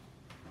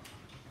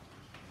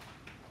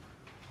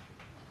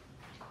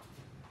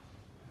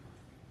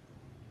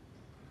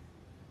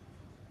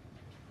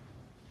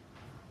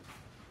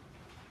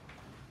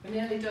 We're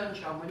nearly done,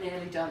 John, we're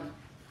nearly done.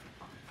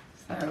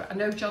 So I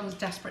know John's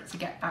desperate to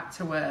get back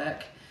to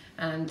work,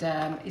 and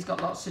he's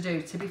got lots to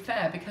do. To be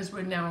fair, because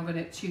we're now going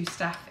to 2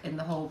 staff in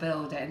the whole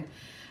building,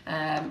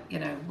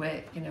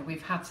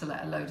 we've had to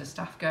let a load of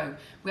staff go.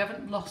 We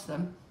haven't lost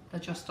them, they're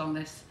just on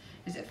this,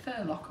 is it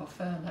furlock or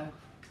furlough?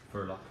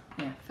 Furlock.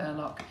 Yeah,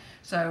 furlock.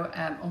 So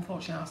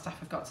unfortunately our staff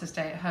have got to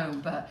stay at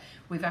home, but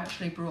we've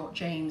actually brought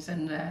James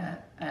and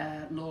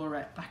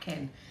Laura back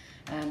in,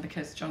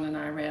 because John and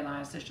I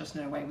realised there's just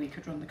no way we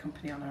could run the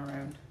company on our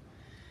own.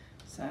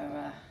 So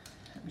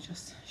let me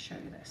just show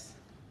you this.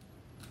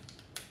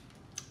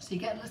 So you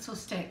get a little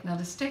stick. Now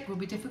the stick will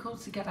be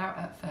difficult to get out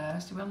at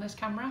first. Are we on this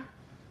camera?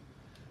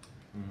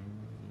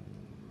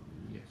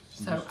 Yes.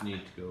 You just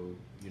need to go,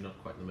 you're not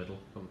quite in the middle.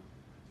 Come,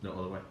 no,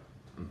 other way.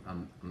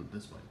 And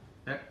this way.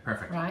 Yeah,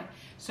 perfect. Right.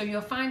 So you'll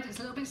find it's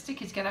a little bit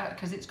sticky to get out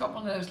because it's got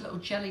one of those little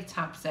jelly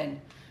tabs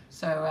in.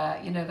 So,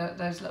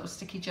 those little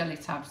sticky jelly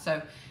tabs. So,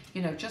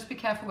 just be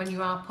careful when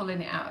you are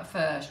pulling it out at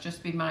first.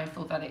 Just be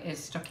mindful that it is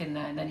stuck in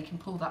there, and then you can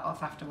pull that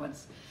off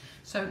afterwards.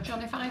 So,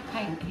 John, if I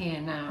paint here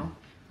now,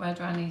 where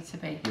do I need to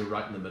be? You're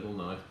right in the middle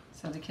now.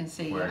 So they can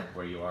see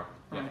where you are.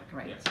 Right, yeah.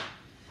 great. Yeah.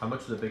 How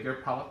much are the bigger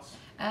pallets?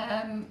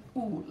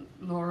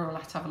 Laura will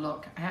have to have a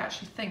look. I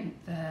actually think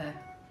are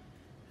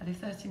they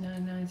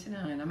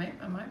 $39.99?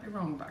 I might be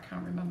wrong, but I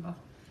can't remember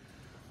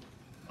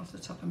off the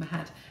top of my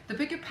head. The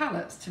bigger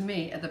pallets to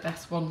me are the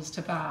best ones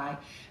to buy,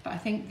 but I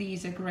think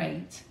these are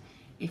great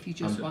if you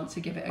just want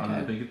to give it a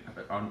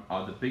go.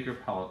 Are the bigger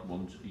pallet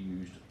ones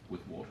used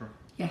with water?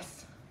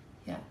 Yes,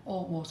 yeah,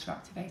 all water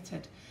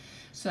activated.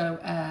 So,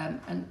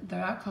 and they're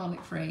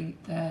alcoholic free,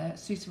 they're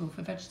suitable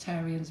for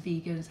vegetarians,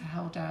 vegans, a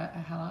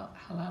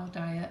halal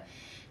diet,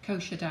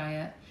 kosher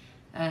diet,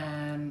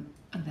 and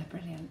they're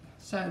brilliant.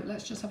 So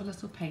let's just have a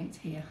little paint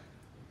here.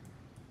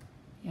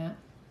 Yeah,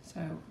 so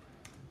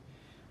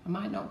I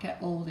might not get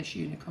all this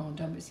unicorn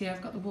done, but see,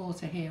 I've got the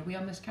water here. Are we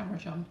on this camera,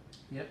 John?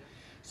 Yep.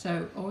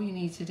 So all you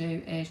need to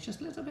do is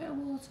just a little bit of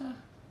water,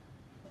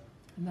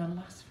 and they'll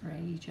last for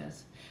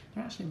ages.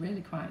 They're actually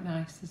really quite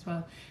nice as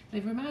well.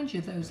 They remind you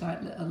of those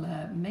like little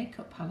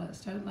makeup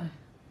palettes, don't they?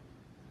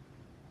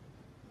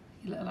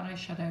 Your little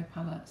eyeshadow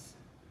palettes.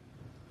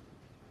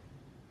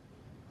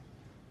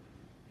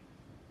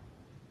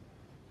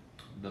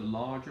 The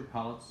larger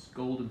palettes,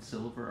 gold and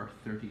silver, are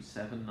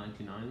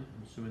 $37.99. I'm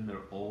assuming they're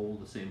all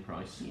the same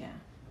price. Yeah,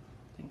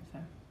 I think so.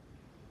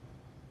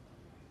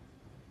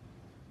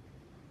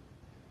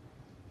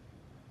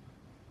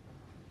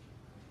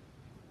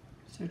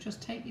 So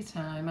just take your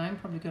time. I'm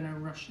probably going to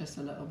rush this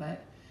a little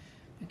bit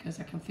because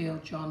I can feel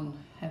John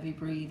heavy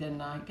breathing,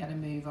 like get a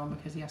move on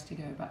because he has to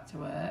go back to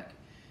work,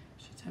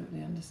 which I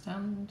totally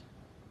understand.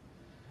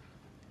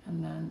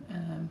 And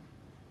then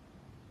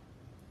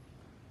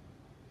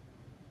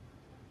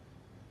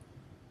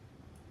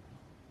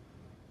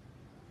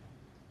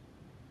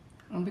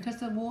and because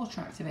they're water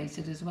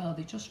activated as well,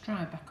 they just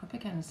dry back up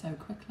again so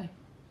quickly.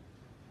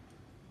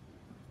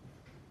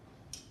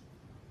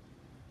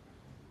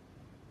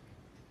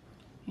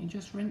 You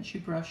just rinse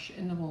your brush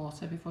in the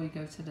water before you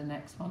go to the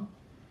next one.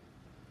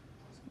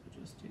 So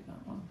we'll just do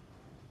that one.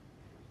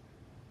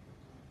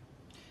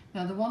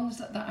 Now the ones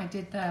that I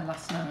did there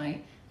last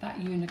night,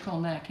 that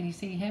unicorn there, can you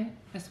see him?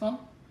 This one?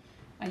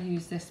 I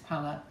used this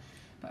palette,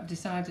 but I've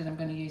decided I'm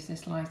going to use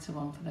this lighter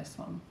one for this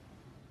one.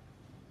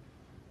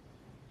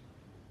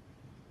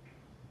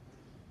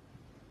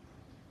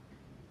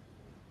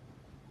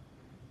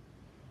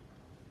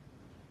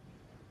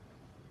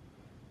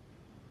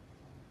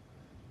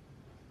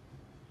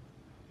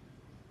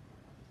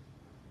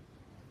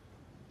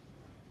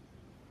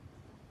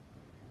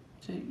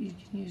 So you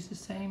can use the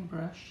same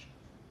brush.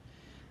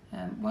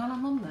 While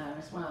I'm on there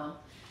as well,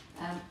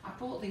 I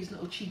bought these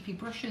little cheapy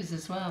brushes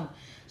as well.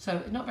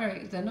 So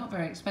they're not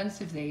very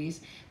expensive,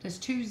 these. There's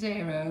 2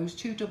 zeros,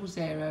 2 double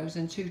zeros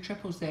and 2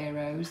 triple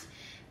zeros.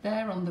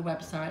 They're on the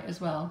website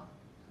as well.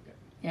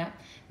 Yeah,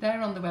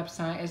 they're on the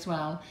website as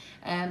well.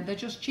 They're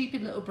just cheapy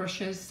little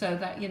brushes so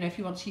that, if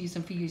you want to use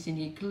them for using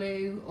your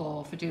glue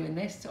or for doing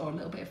this or a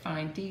little bit of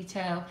fine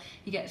detail,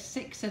 you get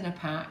 6 in a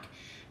pack.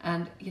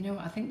 And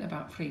I think they're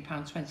about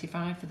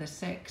 £3.25 for the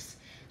 6.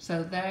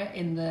 So they're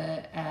in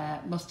the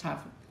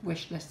must-have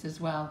wish list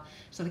as well.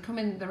 So they come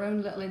in their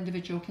own little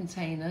individual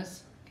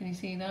containers. Can you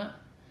see that?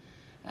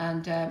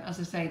 And as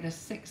I say, there's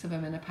 6 of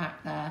them in a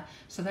pack there.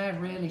 So they're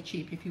really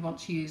cheap if you want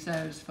to use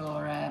those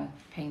for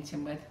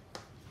painting with.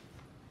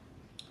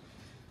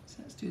 So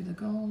let's do the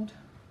gold.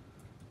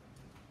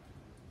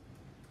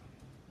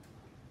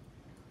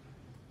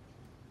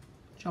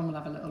 John will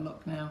have a little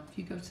look now. If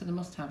you go to the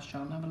must-haves,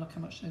 John, have a look how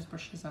much those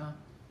brushes are.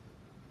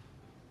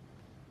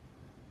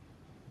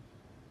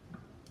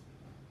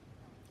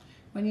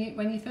 When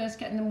you first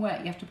getting them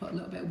wet, you have to put a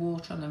little bit of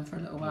water on them for a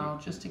little while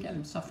just to get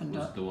them softened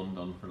up. Was the one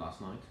done for last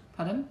night?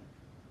 Pardon?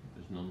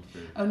 There's none for.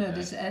 Oh no,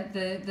 there's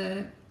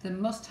the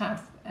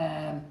must-have.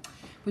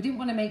 We didn't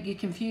want to make you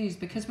confused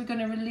because we're going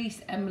to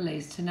release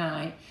Emily's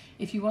tonight.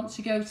 If you want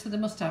to go to the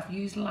must-have,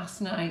 use last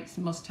night's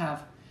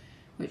must-have,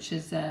 which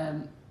is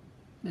the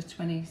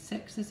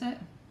 26th, is it?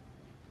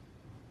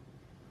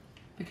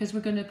 Because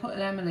we're going to put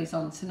Emily's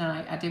on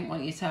tonight. I didn't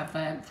want you to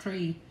have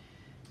three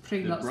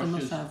lots of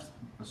must-haves.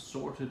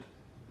 Assorted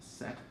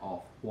set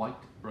of white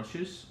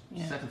brushes,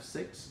 yeah. Set of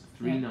 6,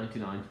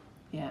 £3.99.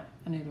 Yeah,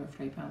 I knew they were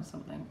 £3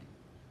 something.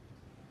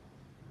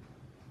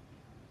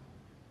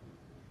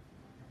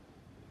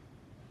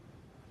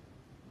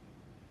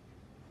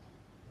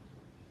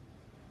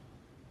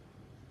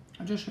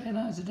 I just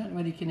realised, I don't know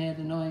whether you can hear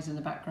the noise in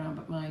the background,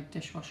 but my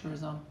dishwasher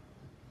is on.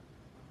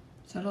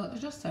 So look,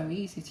 they're just so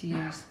easy to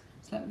use.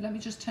 So let me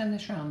just turn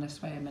this round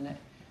this way a minute.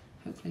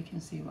 Hopefully you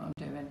can see what I'm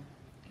doing.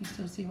 Can you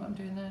still see what I'm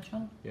doing there,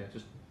 John? Yeah,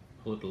 just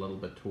pull it a little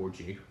bit towards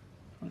you.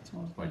 Pull it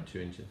towards about 2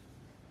 inches.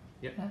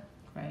 Yep. Yeah,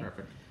 great.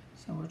 Perfect.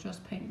 So we'll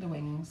just paint the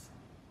wings.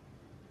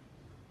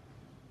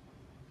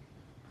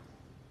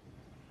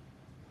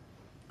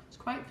 It's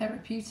quite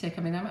therapeutic.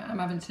 I mean, I'm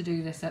having to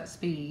do this at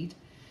speed.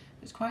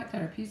 It's quite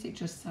therapeutic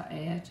just sat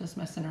here, just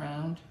messing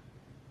around.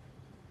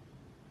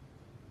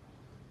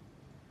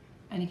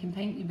 And you can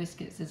paint your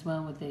biscuits as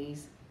well with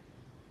these.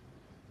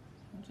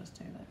 I'll just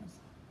do those.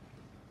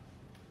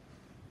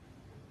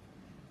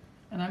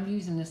 And I'm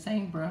using the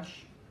same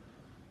brush,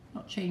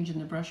 not changing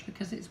the brush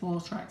because it's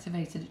water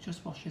activated, it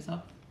just washes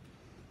up.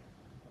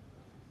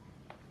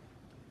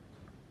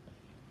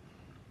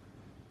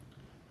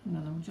 And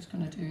then I'm just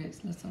going to do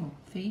its little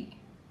feet.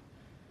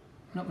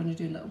 I'm not going to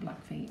do little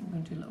black feet, I'm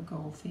going to do little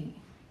gold feet.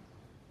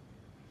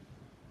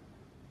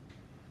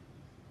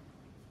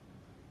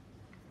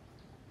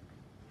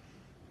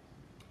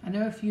 I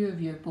know a few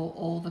of you have bought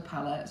all the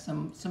palettes,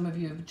 and some of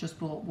you have just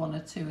bought 1 or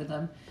 2 of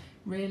them.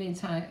 Really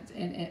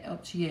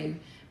up to you.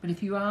 But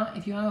if you are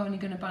only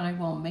going to buy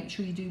one, make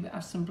sure you do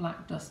have some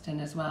black dust in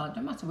as well. It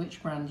don't matter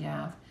which brand you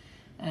have.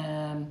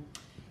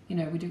 You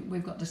know,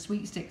 we've got the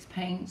Sweet Sticks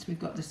paints, we've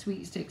got the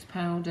Sweet Sticks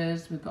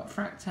powders, we've got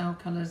Fractal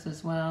colours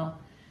as well.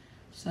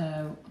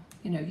 So,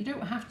 you know, you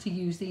don't have to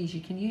use these,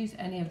 you can use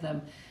any of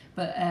them.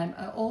 But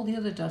all the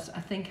other dusts, I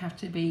think, have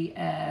to be,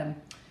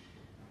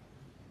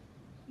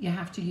 you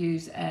have to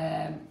use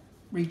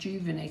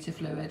rejuvenator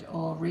fluid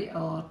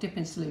or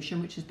dipping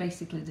solution, which is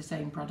basically the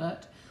same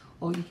product,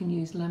 or you can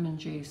use lemon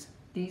juice.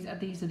 These are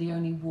the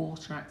only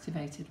water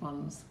activated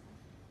ones.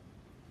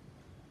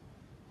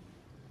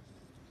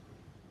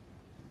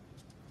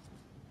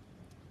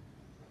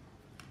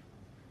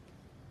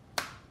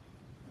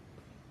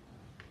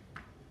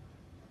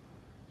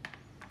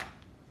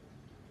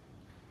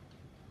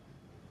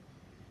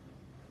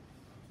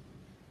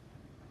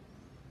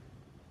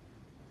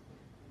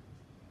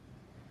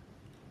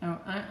 Now,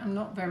 I'm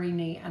not very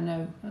neat, I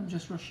know, I'm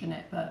just rushing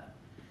it, but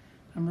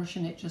I'm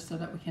rushing it just so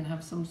that we can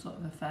have some sort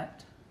of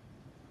effect.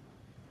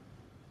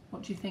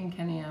 What do you think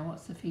anyhow?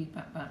 What's the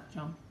feedback back,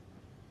 John?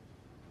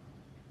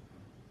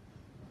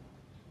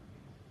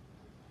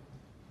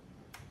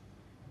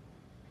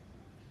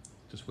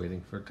 Just waiting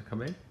for it to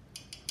come in.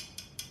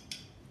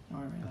 Oh,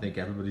 really? I think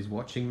everybody's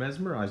watching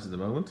mesmerised at the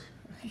moment.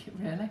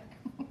 Really?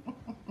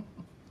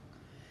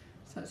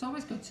 So it's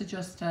always good to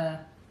just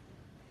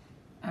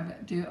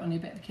do it on a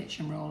bit of the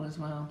kitchen roll as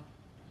well.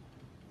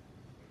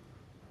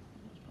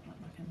 Just put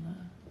that back in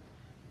there.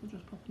 We'll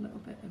just pop a little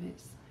bit of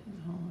his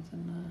holes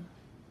in there.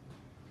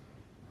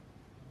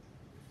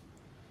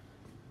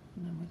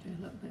 And then we'll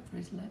do a little bit for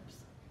his lips.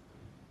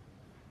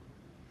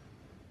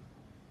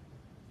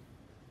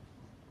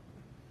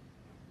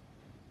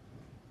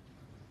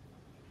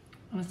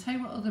 And I'll tell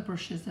you what other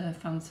brushes are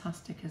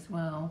fantastic as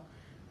well.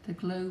 The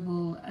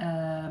Global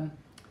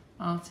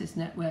Artist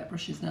Network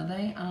brushes. Now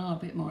they are a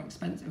bit more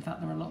expensive. In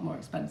fact, they're a lot more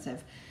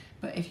expensive.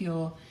 But if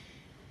you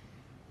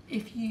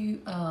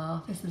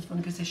are, this is a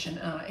funny position,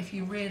 if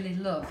you really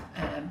love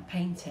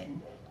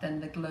painting,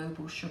 then the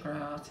Global Sugar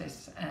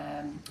Artist,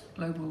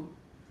 Global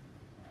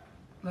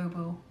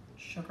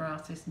Sugar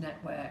Artist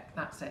Network,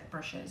 that's it,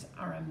 brushes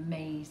are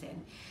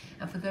amazing.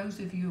 And for those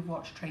of you who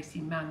watched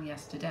Tracy Mann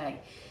yesterday,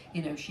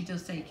 you know, she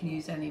does say you can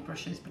use any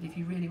brushes, but if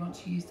you really want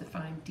to use the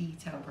fine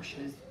detail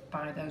brushes,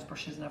 buy those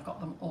brushes, and I've got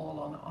them all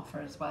on offer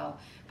as well,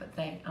 but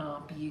they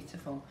are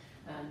beautiful.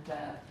 And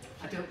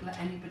I don't let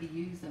anybody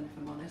use them, if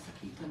I'm honest. I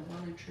keep them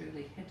well and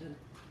truly hidden.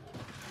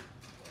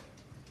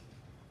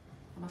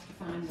 I'll have to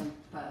find them,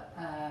 but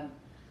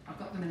I've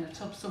got them in a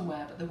tub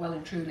somewhere, but they're well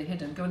and truly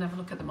hidden. Go and have a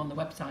look at them on the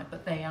website,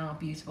 but they are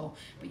beautiful.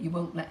 But you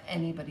won't let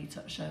anybody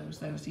touch those.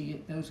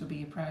 Those will be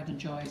your pride and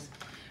joys.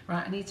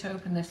 Right, I need to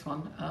open this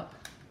one up.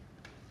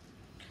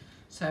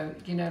 So,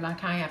 you know,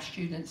 like I have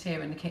students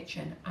here in the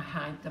kitchen, I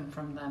hide them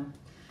from them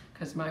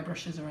because my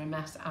brushes are a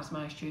mess, as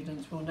my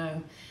students will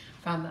know.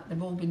 I found that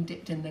they've all been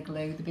dipped in the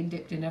glue, they've been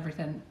dipped in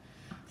everything.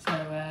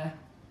 So,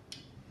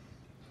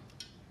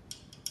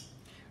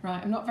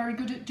 right, I'm not very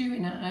good at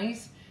doing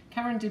eyes.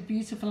 Karen did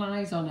beautiful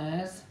eyes on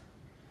hers.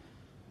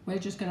 We're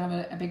just going to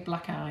have a big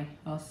black eye,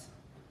 us.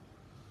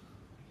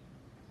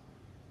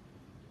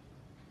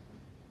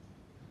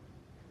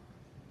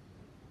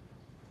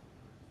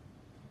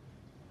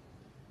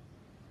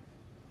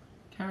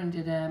 Karen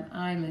did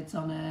eyelids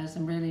on hers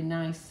and really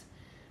nice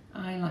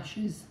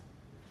eyelashes.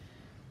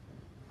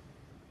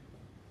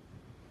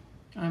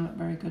 I'm not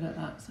very good at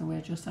that, so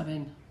we're just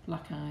having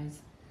black eyes.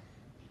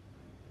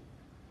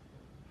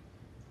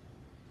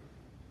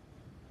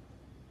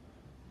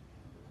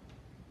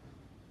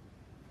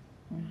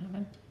 We're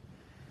having,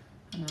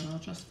 and then I'll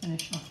just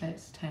finish off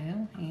its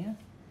tail here.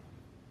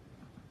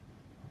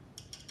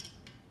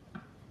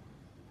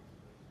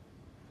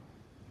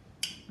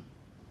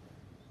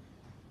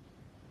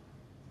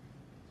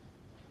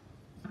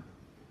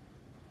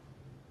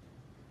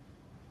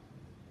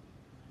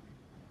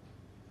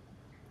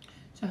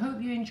 So I hope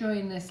you're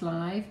enjoying this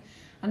live.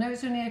 I know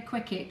it's only a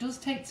quickie. It does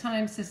take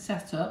time to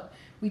set up.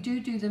 We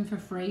do them for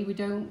free. We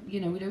don't,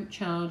 you know, we don't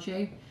charge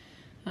you.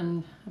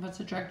 And I've had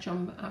to drag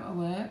John out of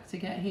work to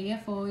get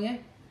here for you.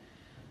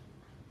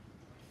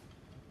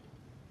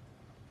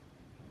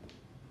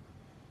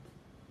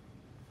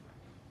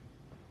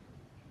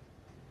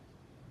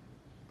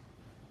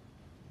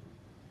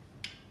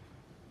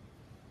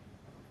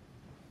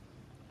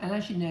 And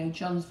as you know,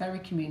 John's very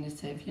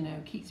communicative, you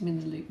know, keeps him in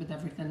the loop with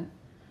everything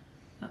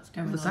that's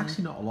going on. There's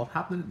actually not a lot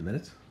happening at the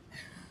minute.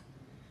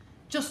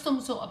 Just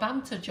some sort of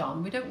banter,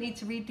 John. We don't need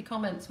to read the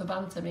comments for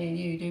banter, me and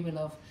you, do we,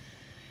 love?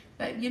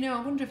 But, you know,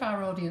 I wonder if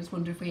our audience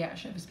wonder if we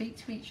actually ever speak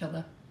to each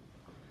other.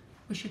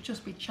 We should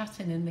just be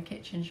chatting in the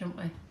kitchen, shouldn't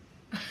we?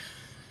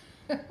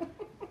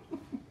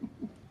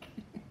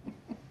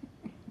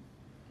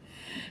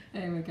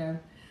 There we go.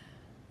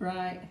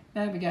 Right,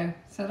 there we go.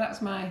 So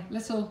that's my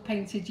little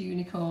painted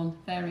unicorn.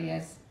 There he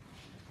is,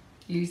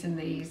 using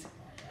these.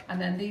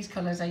 And then these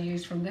colours I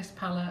used from this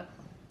palette.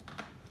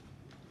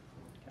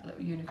 Got a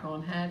little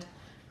unicorn head.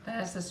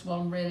 There's the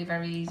swan, really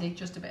very easy,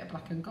 just a bit of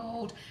black and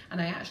gold.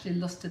 And I actually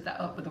lustered that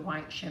up with a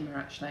white shimmer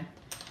actually.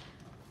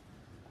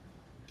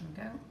 There we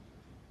go.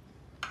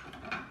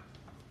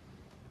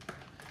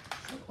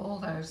 So all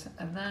those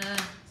are there,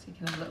 so you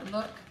can have a little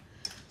look.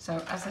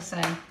 So as I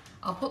say,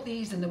 I'll put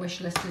these in the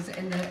wish list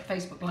in the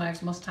Facebook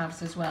Lives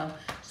must-haves as well.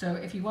 So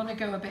if you want to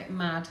go a bit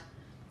mad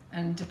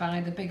and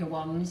buy the bigger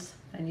ones,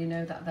 then you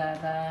know that they're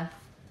there.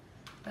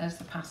 There's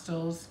the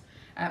pastels.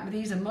 But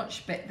these are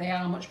they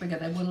are much bigger.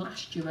 They will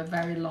last you a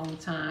very long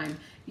time.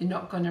 You're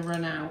not going to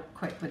run out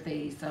quick with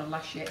these. They'll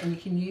last you, and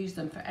you can use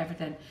them for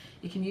everything.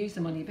 You can use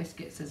them on your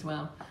biscuits as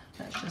well.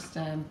 Let's just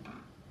paint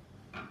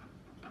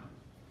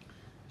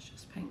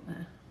there.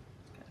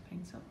 Let's get the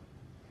paint up.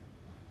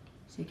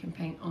 So you can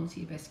paint onto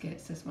your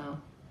biscuits as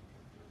well.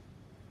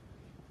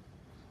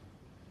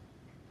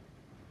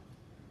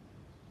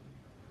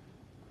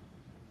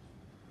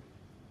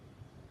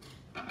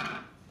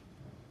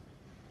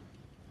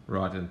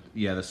 Right, and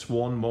yeah, the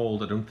swan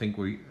mould, I don't think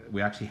we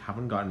actually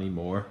haven't got any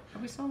more.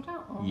 Have we sold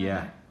out?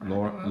 Yeah,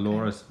 right,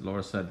 Laura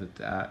said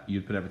that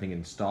you'd put everything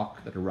in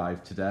stock that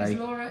arrived today.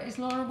 Is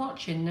Laura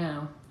watching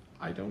now?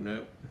 I don't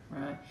know.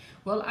 Right.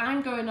 Well,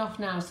 I'm going off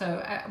now,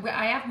 so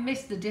I have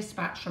missed the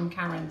dispatch from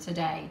Karen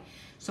today.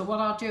 So what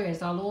I'll do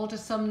is I'll order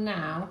some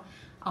now.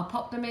 I'll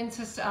pop them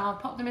into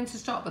stock,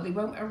 but they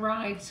won't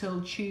arrive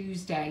till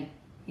Tuesday.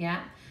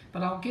 Yeah.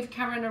 But I'll give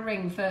Karen a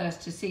ring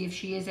first to see if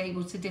she is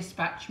able to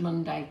dispatch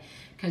Monday,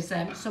 because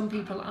some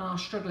people are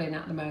struggling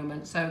at the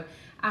moment. So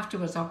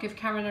afterwards I'll give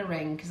Karen a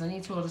ring because I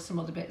need to order some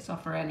other bits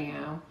off her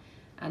anyhow,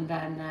 and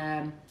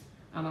then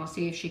and I'll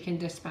see if she can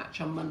dispatch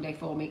on Monday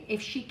for me.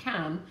 If she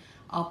can,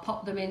 I'll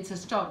pop them into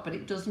stock, but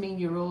it does mean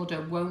your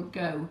order won't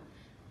go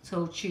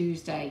till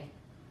Tuesday.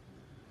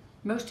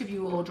 Most of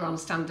you order on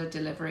standard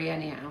delivery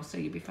anyhow, so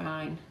you'll be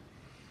fine.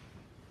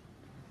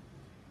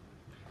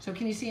 So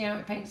can you see how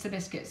it paints the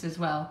biscuits as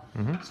well?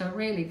 Mm-hmm. So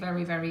really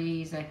very, very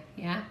easy,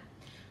 yeah?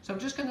 So I'm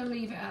just going to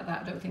leave it at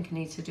that. I don't think I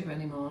need to do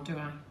any more, do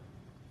I?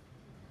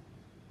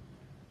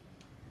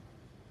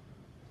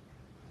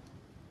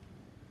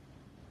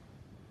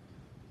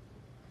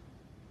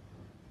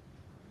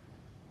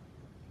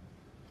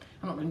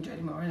 I'm not going to do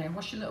any more anyway.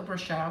 Wash your little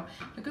brush out.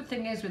 The good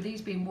thing is with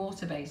these being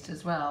water-based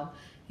as well,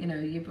 you know,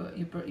 your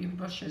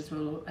brushes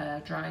will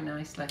dry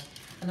nicely.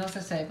 And as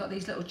I say, I've got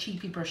these little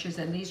cheapy brushes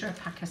in. These are a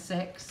pack of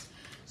 6.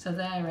 So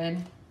they're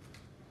in.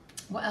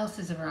 What else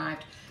has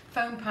arrived?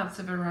 Foam pads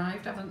have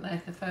arrived, haven't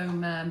they? The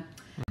foam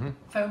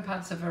Foam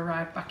pads have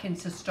arrived back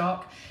into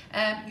stock.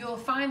 You'll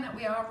find that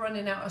we are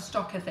running out of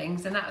stock of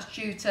things, and that's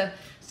due to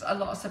a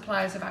lot of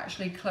suppliers have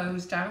actually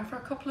closed down for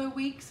a couple of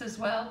weeks as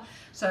well.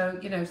 So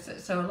you know,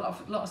 so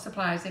a lot of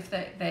suppliers, if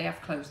they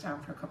have closed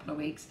down for a couple of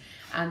weeks.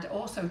 And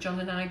also John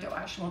and I don't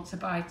actually want to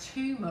buy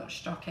too much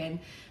stock in,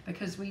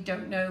 because we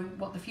don't know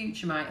what the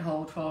future might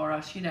hold for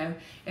us. You know,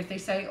 if they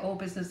say all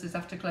businesses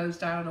have to close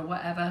down or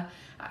whatever,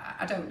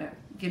 I don't know.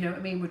 You know what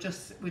I mean? We're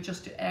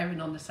just erring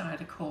on the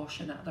side of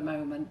caution at the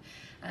moment.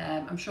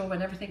 I'm sure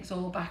when everything's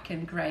all back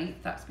and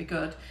great, that's be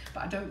good,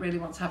 but I don't really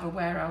want to have a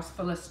warehouse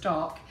full of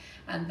stock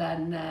and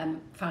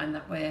then find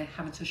that we're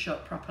having to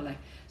shut properly.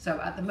 So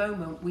at the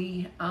moment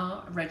we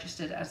are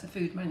registered as a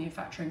food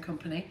manufacturing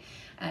company.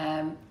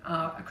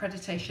 Our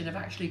accreditation have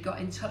actually got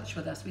in touch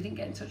with us. We didn't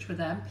get in touch with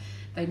them.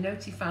 They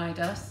notified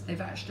us. They've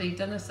actually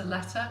done us a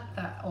letter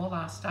that all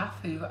our staff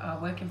who are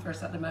working for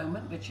us at the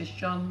moment, which is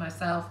John,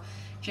 myself,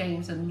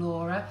 James and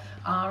Laura,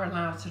 are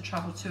allowed to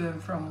travel to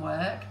and from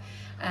work.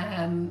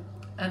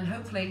 And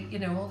hopefully, you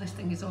know, all this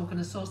thing is all going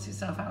to sort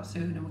itself out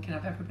soon and we can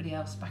have everybody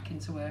else back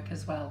into work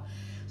as well.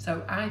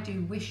 So I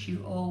do wish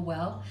you all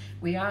well.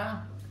 We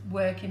are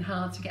working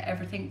hard to get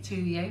everything to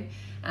you,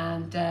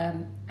 and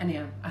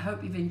anyhow, I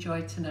hope you've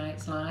enjoyed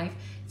tonight's live.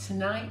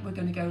 Tonight we're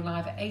going to go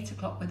live at 8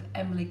 o'clock with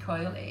Emily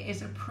Coyle. It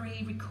is a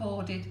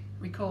pre-recorded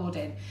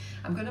recording.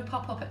 I'm going to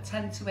pop up at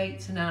 10 to 8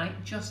 tonight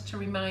just to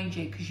remind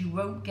you, because you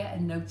won't get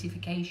a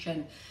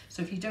notification.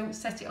 So if you don't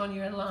set it on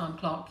your alarm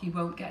clock, you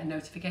won't get a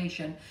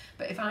notification.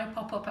 But if I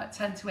pop up at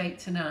 10 to 8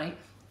 tonight,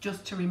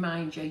 just to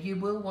remind you, you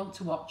will want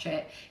to watch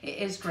it. It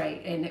is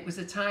great, and it was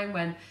a time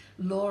when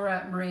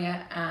Laura,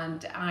 Maria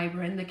and I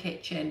were in the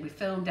kitchen. We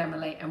filmed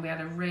Emily and we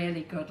had a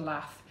really good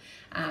laugh.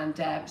 And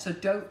so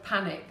don't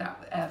panic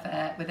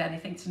that with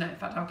anything tonight. In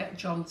fact, I'll get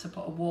John to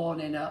put a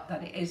warning up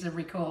that it is a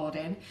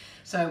recording.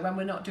 So when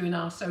we're not doing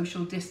our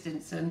social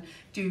distancing,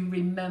 do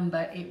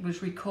remember it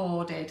was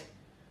recorded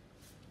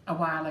a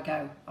while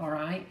ago, all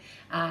right?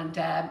 And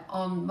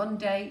on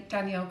Monday,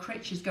 Danielle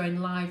Critch is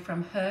going live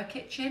from her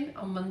kitchen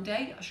on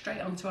Monday,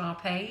 straight onto our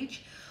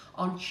page.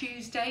 On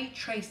Tuesday,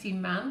 Tracy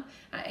Mann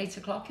at 8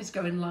 o'clock is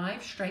going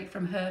live straight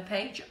from her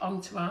page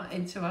onto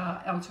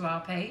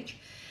our page.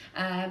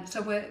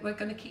 So we're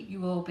going to keep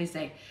you all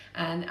busy,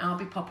 and I'll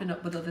be popping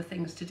up with other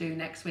things to do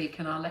next week,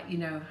 and I'll let you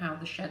know how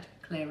the shed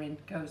clearing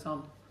goes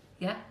on.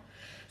 Yeah?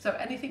 So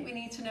anything we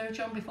need to know,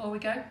 John, before we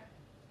go?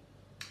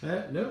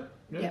 No.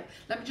 Yeah.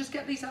 Let me just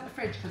get these out of the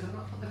fridge because I've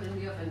not put them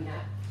in the oven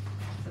yet.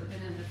 So they've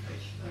been in the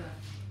fridge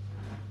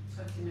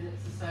for 20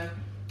 minutes or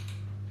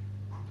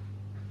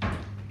so.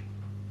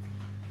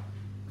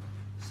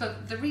 So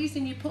the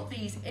reason you put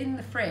these in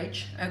the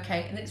fridge,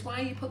 okay, and it's why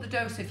you put the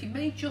dough. So if you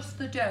made just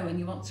the dough and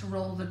you want to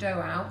roll the dough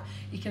out,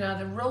 you can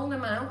either roll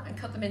them out and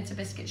cut them into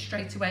biscuits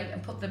straight away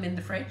and put them in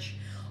the fridge,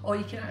 or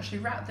you can actually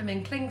wrap them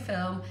in cling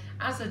film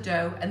as a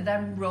dough and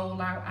then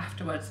roll out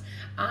afterwards.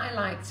 I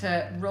like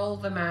to roll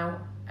them out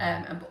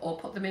or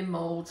put them in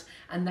moulds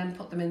and then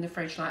put them in the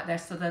fridge like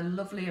this, so they're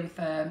lovely and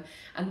firm.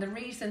 And the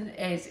reason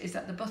is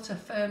that the butter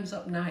firms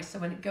up nice, so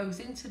when it goes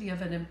into the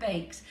oven and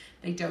bakes,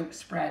 they don't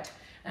spread.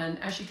 And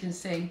as you can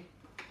see,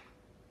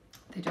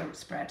 they don't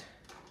spread.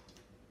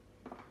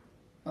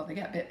 Well, they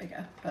get a bit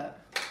bigger,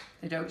 but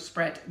they don't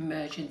spread and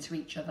merge into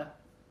each other.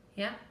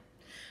 Yeah?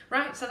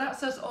 Right, so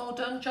that's us all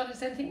done. John,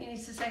 is there anything you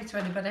need to say to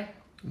anybody?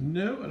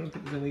 No, I don't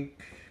think there's any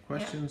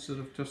questions that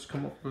have just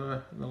come up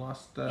in the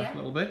last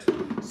little bit.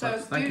 So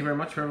thank you very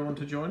much for everyone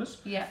to join us.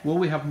 Yeah. Will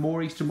we have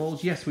more Easter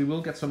moulds? Yes, we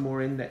will get some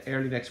more in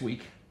early next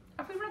week.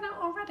 Have we run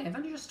out already? I've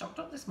only just stocked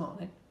up this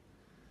morning.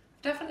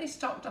 Definitely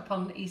stocked up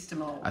on Easter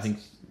moulds. I think.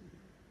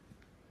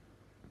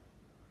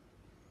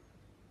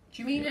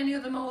 Do you mean any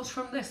other moulds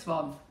from this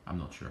one? I'm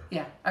not sure.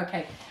 Yeah,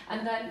 okay.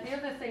 And then the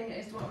other thing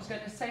is, what I was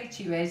going to say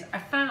to you is, I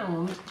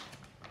found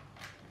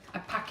a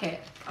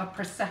packet of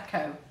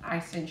Prosecco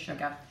icing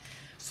sugar.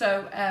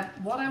 So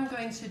what I'm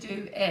going to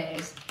do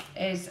is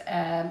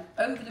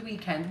over the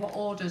weekend, what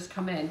orders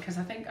come in, because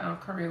I think our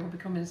courier will be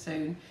coming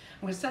soon,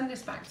 I'm going to send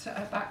this back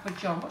with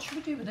John. What should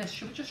we do with this?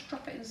 Should we just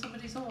drop it in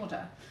somebody's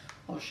order?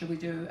 Or should we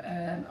do,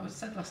 I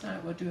said last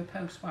night we'll do a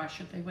post. Why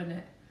should they win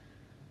it?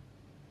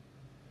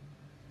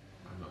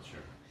 I'm not sure.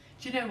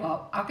 Do you know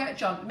what? I'll get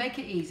John, make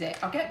it easy.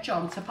 I'll get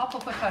John to pop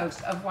up a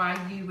post of why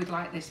you would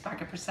like this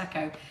bag of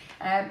Prosecco.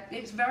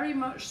 It's very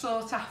much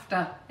sought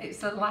after. It's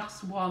the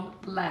last one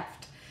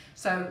left.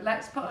 So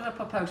let's put it up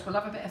a post. We'll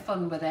have a bit of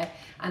fun with it,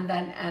 and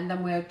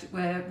then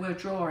we'll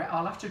draw it.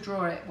 I'll have to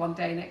draw it one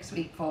day next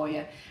week for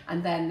you,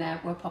 and then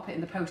we'll pop it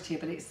in the post here.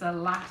 But it's the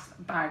last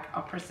bag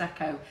of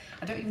Prosecco.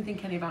 I don't even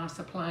think any of our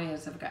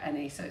suppliers have got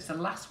any, so it's the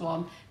last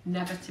one,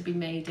 never to be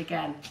made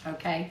again.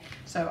 Okay,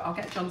 so I'll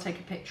get John to take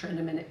a picture in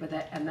a minute with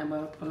it, and then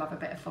we'll have a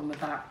bit of fun with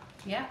that.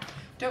 Yeah,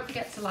 don't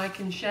forget to like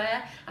and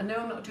share. I know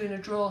I'm not doing a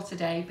draw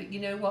today, but you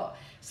know what,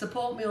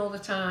 support me all the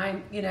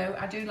time. You know,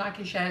 I do like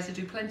and shares. I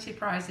do plenty of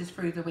prizes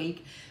through the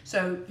week,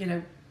 so you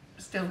know,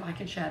 still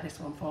like and share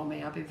this one for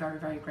me. I'll be very,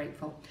 very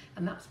grateful.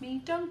 And that's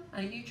me done.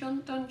 Are you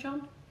done,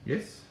 John?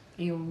 Yes.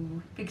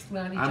 You big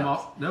smiley I'm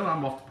chops. off. No,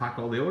 I'm off to pack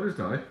all the orders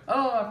now.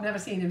 Oh, I've never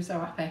seen him so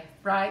happy.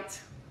 Right.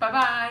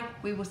 Bye-bye.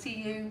 We will see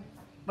you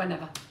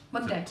whenever.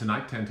 Monday.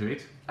 Tonight, 10 to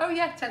 8. Oh,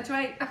 yeah, 10 to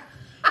 8.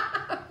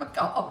 I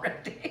forgot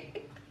already.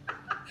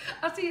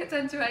 I'll see you at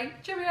 10 to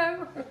 8.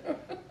 Cheerio.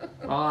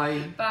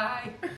 Bye. Bye.